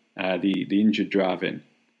Draven, the injured Draven.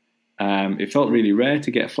 It felt really rare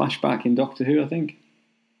to get a flashback in Doctor Who, I think.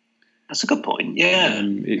 That's a good point, yeah.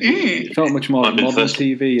 It felt much more modern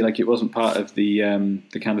TV, like it wasn't part of the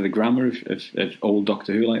kind of the grammar of old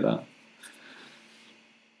Doctor Who like that.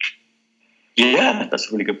 Yeah, that's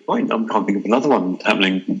a really good point. I can't think of another one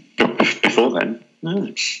happening before then.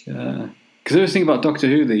 No. Yeah. Because I was thinking about Doctor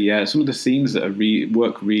Who, some of the scenes that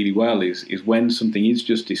work really well is when something is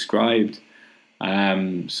just described.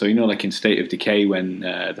 So, like in State of Decay, when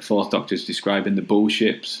the Fourth Doctor's describing the bull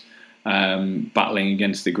ships battling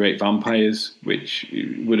against the great vampires, which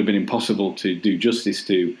would have been impossible to do justice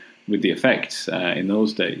to with the effects in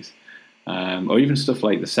those days. Or even stuff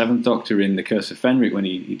like the Seventh Doctor in The Curse of Fenric, when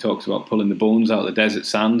he talks about pulling the bones out of the desert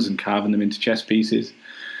sands and carving them into chess pieces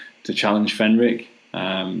to challenge Fenric.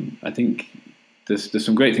 I think there's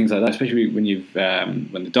some great things like that, especially when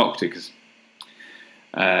the Doctor, because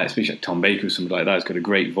especially like Tom Baker or something like that, has got a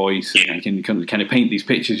great voice, and you can kind of paint these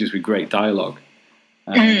pictures just with great dialogue.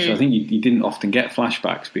 So I think you didn't often get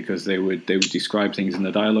flashbacks because they would describe things in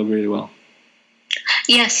the dialogue really well.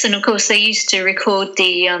 Yes, and of course they used to record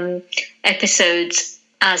the episodes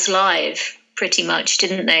as live pretty much,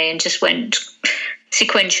 didn't they? And just went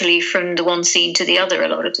sequentially from the one scene to the other a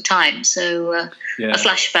lot of the time. So a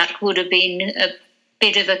flashback would have been a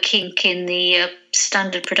bit of a kink in the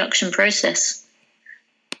standard production process.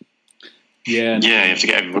 Yeah, you have to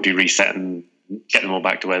get everybody reset and get them all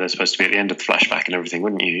back to where they're supposed to be at the end of the flashback and everything,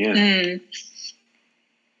 wouldn't you? Yeah.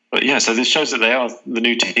 But yeah, so this shows that they are the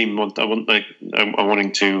new team. Are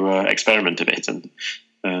wanting to experiment a bit, and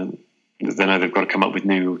they know they've got to come up with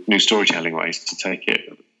new storytelling ways to take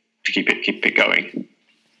it, to keep it going.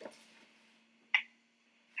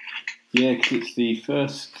 Yeah, because it's the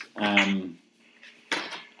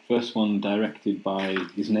first one directed by.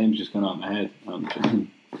 His name's just gone out of my head. I'm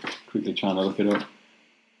quickly trying to look it up.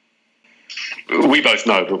 We both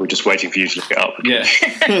know, but we're just waiting for you to look it up. Yeah.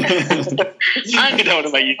 I don't want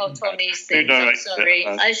to make you hot on these things. I'm sorry.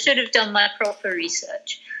 I should have done my proper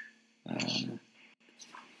research.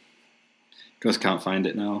 Just can't find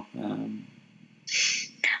it now.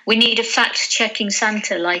 We need a fact-checking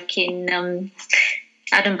Santa, like in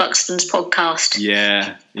Adam Buxton's podcast.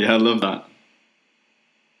 Yeah, I love that.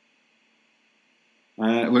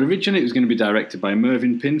 Well, originally it was going to be directed by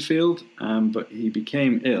Mervyn Pinfield, but he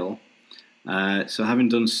became ill. So having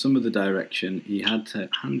done some of the direction, he had to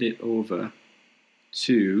hand it over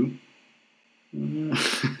to... Wouldn't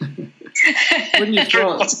you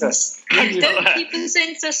thought... Keep us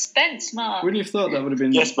in suspense, Mark. Wouldn't you have thought that would have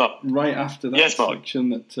been right after that section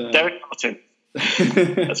that... Derek Martin.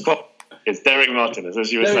 That's what it's Derek Martinez,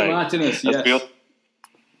 as you were saying. Derek Martinez, yes.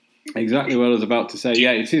 Exactly what I was about to say.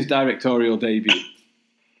 Yeah, it's his directorial debut.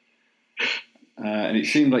 And it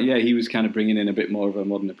seemed like, he was kind of bringing in a bit more of a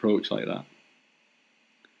modern approach like that.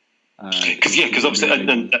 Because obviously,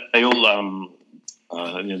 and they all,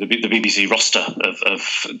 the BBC roster of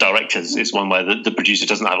directors is one where the producer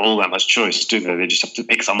doesn't have all that much choice, do they? They just have to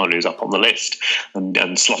pick someone who's up on the list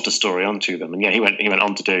and slot a story onto them. And he went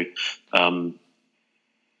on to do Evil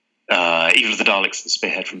of the Daleks and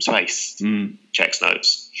Spearhead from Space, checks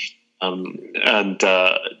notes.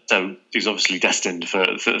 So he's obviously destined for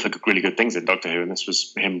really good things in Doctor Who, and this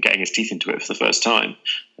was him getting his teeth into it for the first time.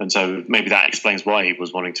 And so maybe that explains why he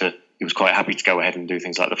was quite happy to go ahead and do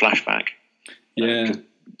things like the flashback. Yeah,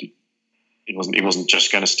 he wasn't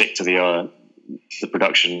just going to stick to the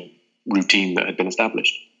production routine that had been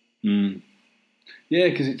established. Yeah,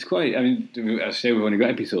 because it's quite. I mean, I say we've only got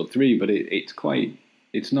episode 3, but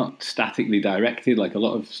it's not statically directed like a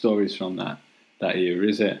lot of stories from that era,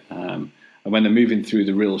 is it? And when they're moving through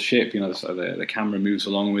the real ship, the camera moves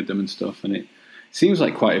along with them and stuff, and it seems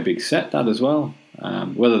like quite a big set, that as well.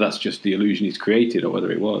 Whether that's just the illusion he's created or whether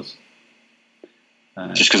it was.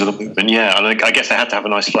 Just because of the movement, yeah. And I guess they had to have a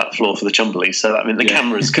nice flat floor for the Chumblies, so I mean the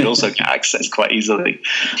cameras could also get access quite easily.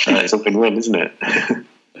 It's a win-win, isn't it?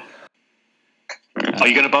 Are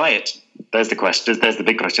you going to buy it? There's the question. There's the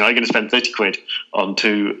big question. Are you going to spend 30 quid on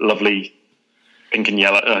 2 lovely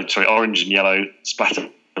orange and yellow splatter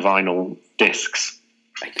vinyl discs?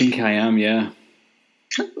 I think I am, yeah.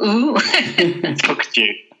 Ooh. Look at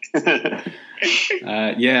you.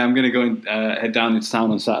 I'm going to go and head down into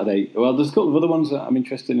town on Saturday. Well, there's a couple of other ones that I'm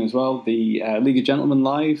interested in as well. The League of Gentlemen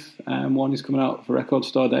Live one is coming out for Record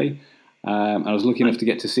Store Day. I was lucky enough to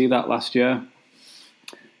get to see that last year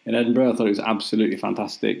in Edinburgh. I thought it was absolutely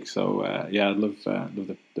fantastic. So, I'd love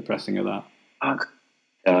the pressing of that.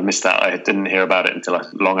 Yeah, I missed that. I didn't hear about it until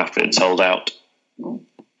long after it sold out.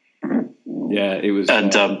 Yeah, it was.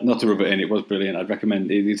 And not to rub it in, it was brilliant. I'd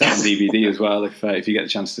recommend it. It's on DVD as well. If you get the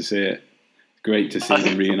chance to see it, great to see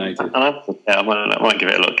them reunited. I might give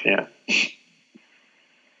it a look. Yeah.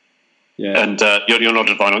 Yeah. And you're not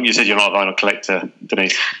a vinyl. You said you're not a vinyl collector,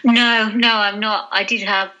 Denise. No, I'm not. I did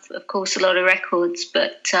have, of course, a lot of records,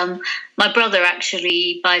 but my brother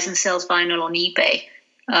actually buys and sells vinyl on eBay.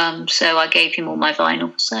 So I gave him all my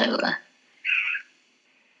vinyl. So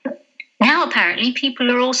now apparently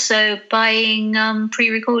people are also buying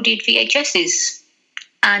pre-recorded VHSs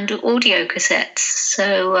and audio cassettes.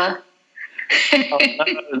 So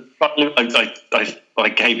I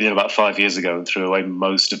gave them about 5 years ago and threw away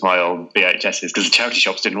most of my old VHSs because the charity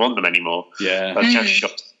shops didn't want them anymore. Yeah, the charity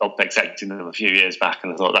shops stopped accepting them a few years back,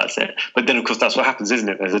 and I thought that's it. But then, of course, that's what happens, isn't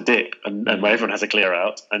it? There's a dip, and where everyone has a clear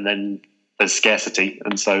out, and then there's scarcity,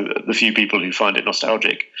 and so the few people who find it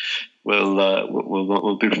nostalgic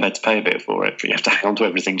will be prepared to pay a bit for it, but you have to hang on to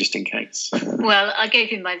everything just in case. Well, I gave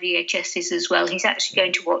him my VHSs as well. He's actually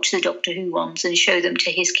going to watch the Doctor Who ones and show them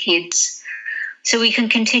to his kids, so we can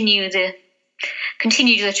continue the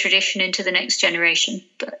tradition into the next generation.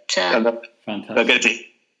 But fantastic. They'll get the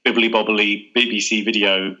bibbly bobbly BBC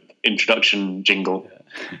video introduction jingle.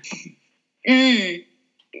 Mm.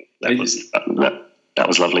 That that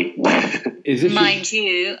was lovely. Mind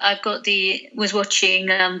you, was watching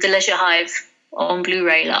The Leisure Hive on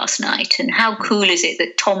Blu-ray last night, and how cool is it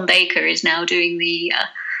that Tom Baker is now doing the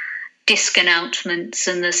disc announcements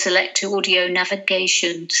and the select audio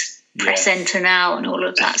navigations, press enter now, and all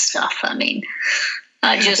of that stuff. I mean,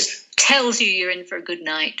 that just tells you're in for a good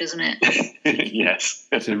night, doesn't it? Yes.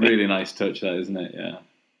 It's a really nice touch, that, isn't it? Yeah.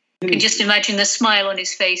 You can just imagine the smile on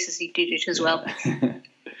his face as he did it as well.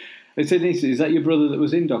 Is that your brother that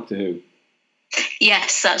was in Doctor Who?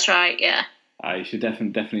 Yes, that's right, yeah. I should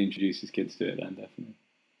definitely introduce his kids to it then, definitely.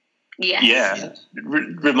 Yes. Yeah.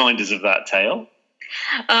 Reminders of that tale.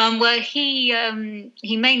 Well, he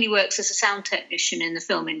mainly works as a sound technician in the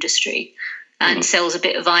film industry and sells a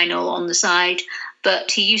bit of vinyl on the side, but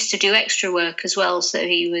he used to do extra work as well, so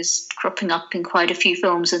he was cropping up in quite a few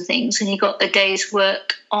films and things, and he got a day's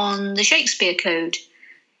work on the Shakespeare Code,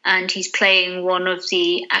 and he's playing one of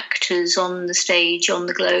the actors on the stage on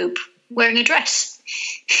the Globe wearing a dress.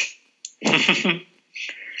 Does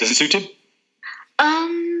it suit him?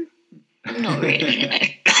 Not really, no.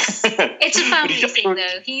 It's a family thing,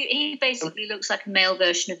 though. He basically looks like a male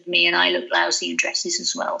version of me, and I look lousy in dresses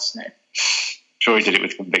as well, so... Sure he did it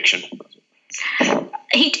with conviction.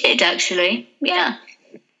 He did, actually, yeah.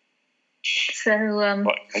 So,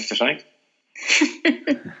 What, thanks to thank?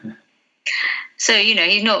 So,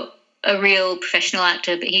 he's not a real professional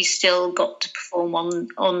actor, but he's still got to perform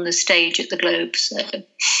on the stage at the Globe, so...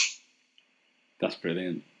 That's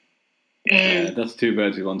brilliant. Yeah, that's two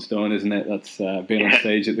birds with one stone, isn't it? That's being on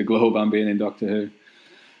stage at the Globe and being in Doctor Who.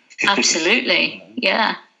 Absolutely,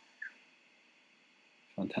 yeah.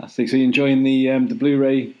 Fantastic. So you're enjoying the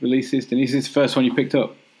Blu-ray releases? Denise, is this the first one you picked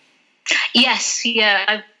up? Yes, yeah.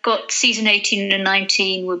 I've got season 18 and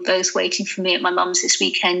 19 were both waiting for me at my mum's this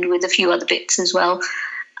weekend with a few other bits as well.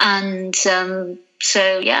 And so,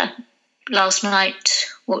 yeah, last night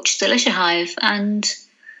watched The Leisure Hive and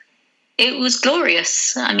it was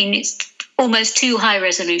glorious. I mean, it's almost too high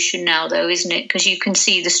resolution now, though, isn't it? Because you can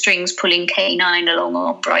see the strings pulling K9 along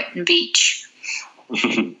on Brighton Beach.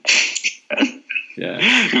 Yeah.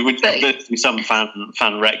 There's some fan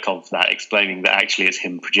retcon for that, explaining that actually it's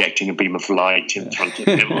him projecting a beam of light in front of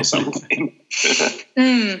him or something.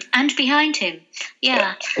 And behind him.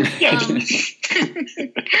 Yeah.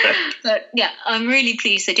 But yeah, I'm really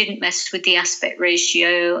pleased they didn't mess with the aspect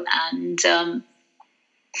ratio, and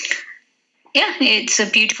yeah, it's a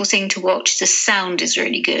beautiful thing to watch. The sound is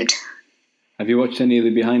really good. Have you watched any of the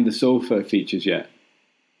Behind the Sofa features yet?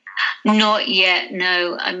 Not yet,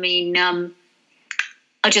 no. I mean,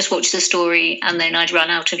 I just watched the story and then I'd run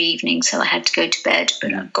out of evening, so I had to go to bed.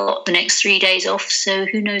 But I've got the next 3 days off, so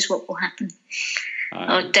who knows what will happen.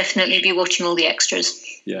 I'll definitely be watching all the extras.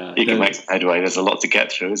 Yeah, you can make some headway. There's a lot to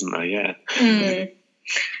get through, isn't there? Yeah.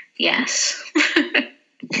 Yes.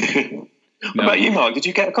 What about you, Mark? Did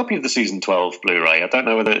you get a copy of the season 12 Blu-ray? I don't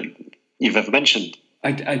know whether you've ever mentioned.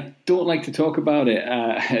 I don't like to talk about it.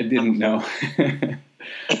 I didn't know.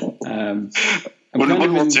 Wouldn't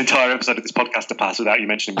want an entire episode of this podcast to pass without you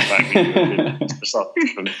mentioning the fact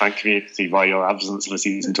from the fan community by your absence of a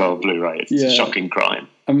season 12 Blu-ray. It's a shocking crime.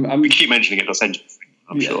 We keep mentioning it, they'll send you.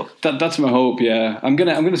 I'm sure. That's my hope. Yeah, I'm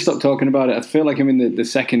gonna stop talking about it. I feel like I'm in the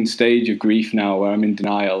second stage of grief now, where I'm in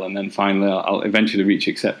denial, and then finally I'll eventually reach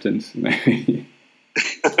acceptance. Maybe.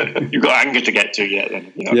 You've got anger to get to yet,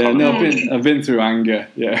 then. Yeah, no, I've been through anger.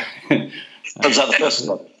 Yeah. Was that the first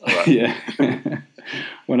one? Right. Yeah.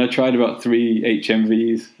 When I tried about 3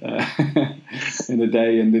 HMVs in a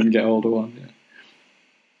day and didn't get hold of one.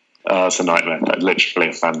 Yeah. It's a nightmare. Literally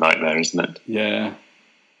a fan nightmare, isn't it? Yeah.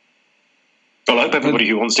 Well, I hope everybody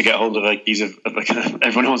who wants to get hold of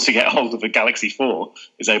everyone who wants to get hold of a Galaxy 4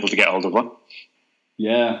 is able to get hold of one.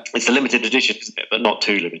 Yeah. It's a limited edition, isn't it? But not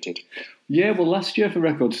too limited. Yeah, well, last year for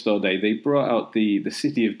Record Store Day, they brought out the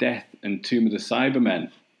City of Death and Tomb of the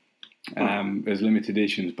Cybermen as limited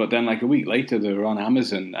editions. But then, like a week later, they were on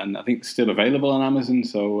Amazon, and I think it's still available on Amazon.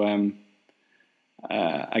 So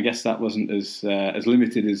I guess that wasn't as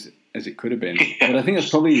limited as it could have been. But I think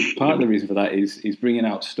that's probably part of the reason for that is bringing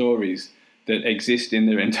out stories that exist in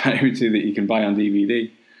their entirety that you can buy on DVD.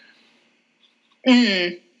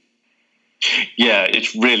 Yeah,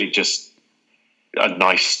 it's really just a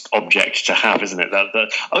nice object to have, isn't it?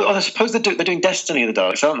 I suppose they're doing Destiny of the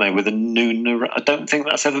Daleks, aren't they? With a new I don't think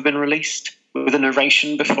that's ever been released with a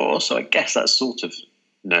narration before, so I guess that's sort of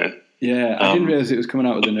no. Yeah, I didn't realise it was coming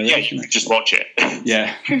out with a narration. Yeah, you could just watch it.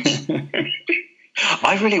 Yeah.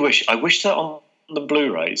 I wish that on the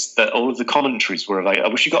Blu-rays that all of the commentaries were available. I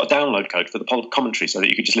wish you got a download code for the commentary so that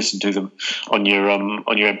you could just listen to them on your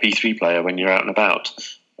MP3 player when you're out and about.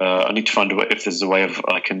 I need to find a way, if there's a way of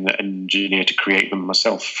I can engineer to create them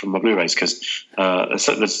myself from my Blu-rays, because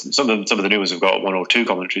there's some of the new ones have got 1 or 2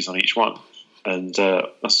 commentaries on each one, and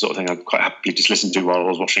that's the sort of thing I'd quite happily just listen to while I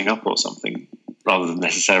was washing up or something, rather than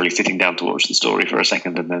necessarily sitting down to watch the story for a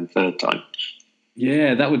second and then third time.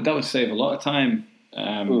 Yeah, that would save a lot of time.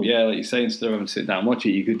 Yeah, like you say, instead of having to sit down and watch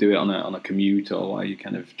it, you could do it on a commute or while you're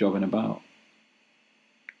kind of jogging about.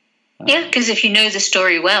 Yeah, because if you know the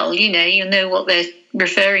story well, you'll know what they're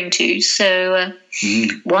referring to. So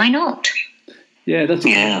why not? Yeah, that's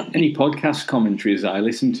any podcast commentaries that I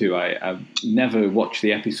listen to. I never watch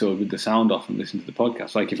the episode with the sound off and listen to the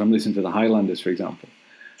podcast. Like if I'm listening to the Highlanders, for example,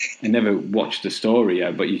 I never watched the story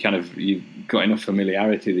yet, but you've got enough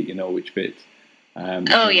familiarity that you know which bit.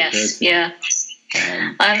 Yes, yeah.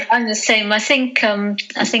 I'm the same. I think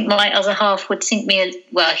my other half would think me.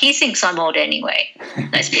 Well, he thinks I'm odd anyway.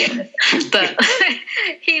 Let's be honest. But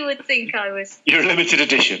he would think I was. You're a limited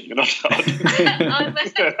edition. You're not odd.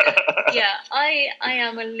 I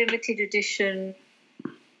am a limited edition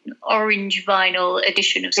orange vinyl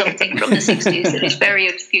edition of something from the 60s that is very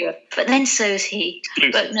obscure. But then so's he.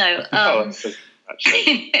 But no.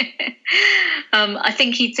 I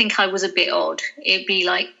think he'd think I was a bit odd. It'd be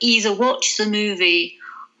like either watch the movie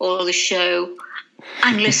or the show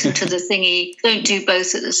and listen to the thingy. Don't do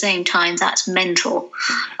both at the same time. That's mental.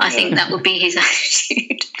 I think that would be his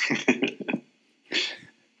attitude.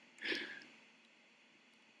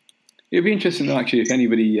 It'd be interesting though, actually, if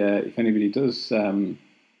anybody does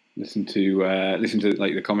listen to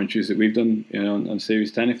like the commentaries that we've done, on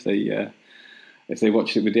Series 10, if they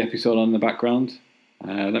watched it with the episode on in the background.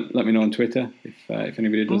 Let me know on Twitter if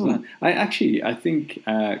anybody does that. I think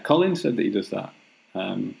Colin said that he does that.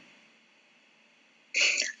 I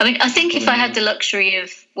think if I had the luxury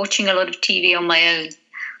of watching a lot of TV on my own,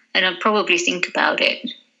 then I'd probably think about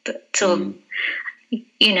it. But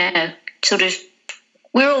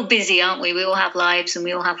we're all busy, aren't we? We all have lives, and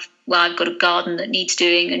we all have. Well, I've got a garden that needs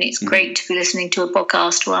doing, and it's great to be listening to a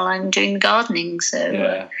podcast while I'm doing the gardening.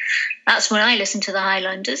 So that's when I listen to the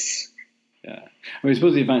Highlanders. Yeah, I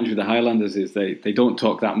suppose the advantage with the Highlanders is they don't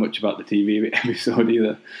talk that much about the TV episode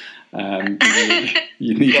either.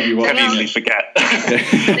 You need to be watching. Can easily forget.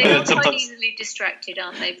 They are quite easily distracted,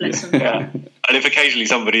 aren't they? Bless them. Yeah. And if occasionally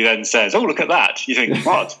somebody then says, "Oh, look at that," you think,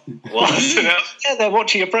 "What? What?" Yeah, they're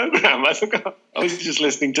watching a program. I forgot. I was just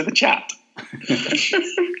listening to the chat.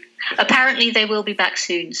 Apparently, they will be back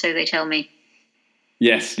soon, so they tell me.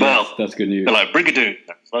 Yes, that's good news. They're like Brigadoon.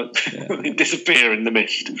 They disappear in the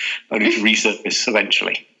mist, only to resurface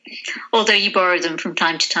eventually. Although you borrow them from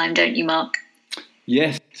time to time, don't you, Mark?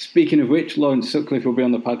 Yes. Speaking of which, Lawrence Sutcliffe will be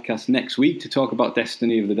on the podcast next week to talk about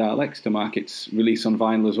Destiny of the Daleks, to mark its release on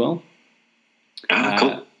vinyl as well.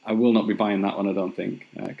 Cool. I will not be buying that one, I don't think,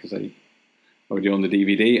 because I already own the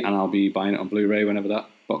DVD, and I'll be buying it on Blu-ray whenever that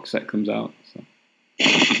box set comes out. So.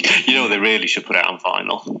 They really should put it on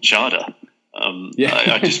vinyl. Shada.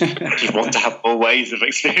 I just want to have more ways of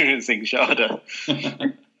experiencing Shada.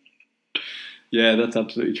 Yeah, that's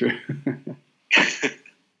absolutely true.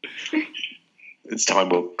 Its time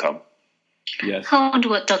will come. Yes. I wonder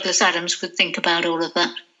what Douglas Adams would think about all of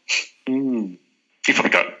that. He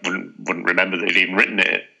probably wouldn't remember that he'd even written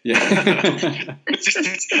it. Yeah.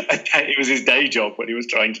 It was his day job when he was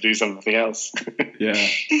trying to do something else. Yeah.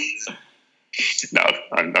 No,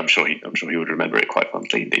 I'm sure he would remember it quite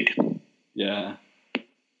fondly indeed. Yeah.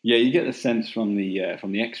 Yeah, you get the sense from the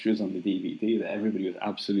extras on the DVD that everybody was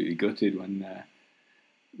absolutely gutted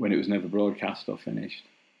when it was never broadcast or finished.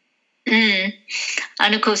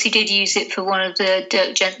 And of course, he did use it for one of the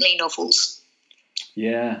Dirk Gently novels.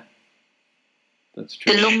 Yeah, that's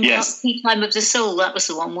true. The Long Time of the Soul, that was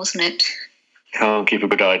the one, wasn't it? Can't keep a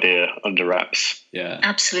good idea under wraps. Yeah,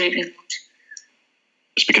 absolutely.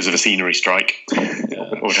 Just because of a scenery strike,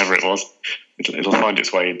 or whatever it was, it'll find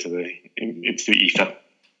its way into the ether.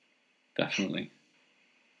 Definitely.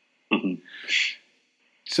 Mm-hmm.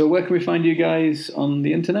 So, where can we find you guys on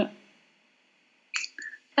the internet?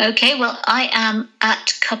 Okay, well, I am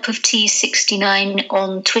at Cup of Tea 69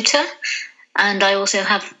 on Twitter, and I also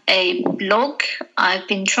have a blog. I've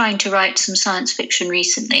been trying to write some science fiction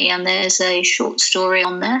recently, and there's a short story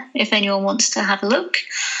on there if anyone wants to have a look.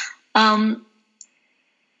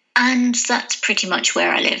 And that's pretty much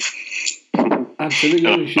where I live.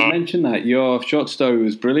 Absolutely, we should mention that. Your short story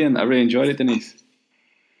was brilliant. I really enjoyed it, Denise.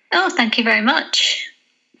 Oh, thank you very much.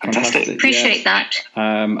 Fantastic. Appreciate that.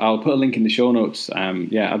 I'll put a link in the show notes.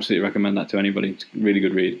 Absolutely recommend that to anybody. It's a really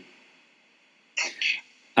good read.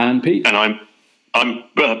 And Pete? And I'm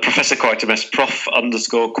Professor Quite-a-Mess,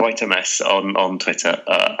 Prof_Quite-a-Mess on Twitter,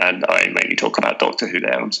 and I mainly talk about Doctor Who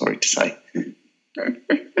there, I'm sorry to say.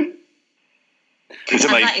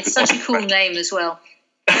 It's such a cool name as well.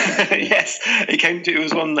 Yes, it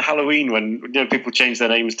was on Halloween when people changed their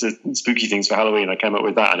names to spooky things for Halloween. I came up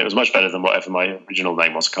with that, and it was much better than whatever my original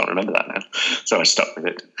name was. I can't remember that now, so I stuck with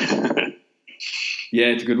it. Yeah,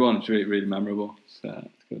 it's a good one. It's really, really memorable. It's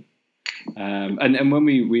good. And when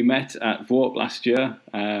we met at VoRP last year,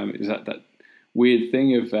 it was that weird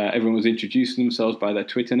thing of everyone was introducing themselves by their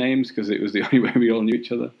Twitter names because it was the only way we all knew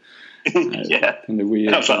each other. Yeah, and the weird.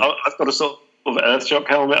 And I was like, I've got a sort of Earthshock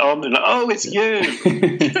helmet on, and it's you.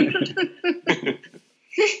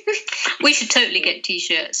 We should totally get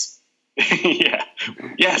T-shirts. Yeah,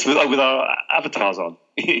 yes, with our avatars on.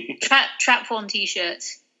 Trap One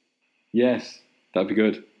T-shirts. Yes, that'd be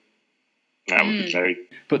good. That would be very.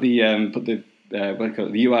 Put the the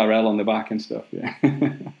URL on the back and stuff. Yeah,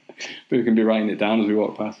 people can be writing it down as we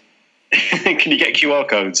walk past. Can you get QR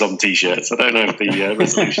codes on T-shirts? I don't know if the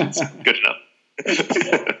resolution's good enough.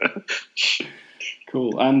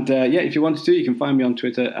 Cool. And if you wanted to, you can find me on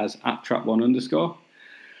Twitter as @trap1_.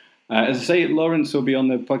 As I say, Lawrence will be on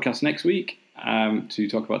the podcast next week to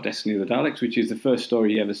talk about Destiny of the Daleks, which is the first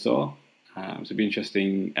story he ever saw. So it'll be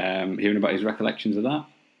interesting hearing about his recollections of that.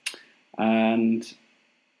 And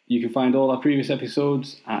you can find all our previous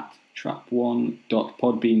episodes at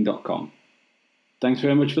trap1.podbean.com. Thanks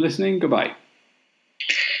very much for listening. Goodbye.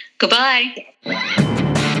 Goodbye.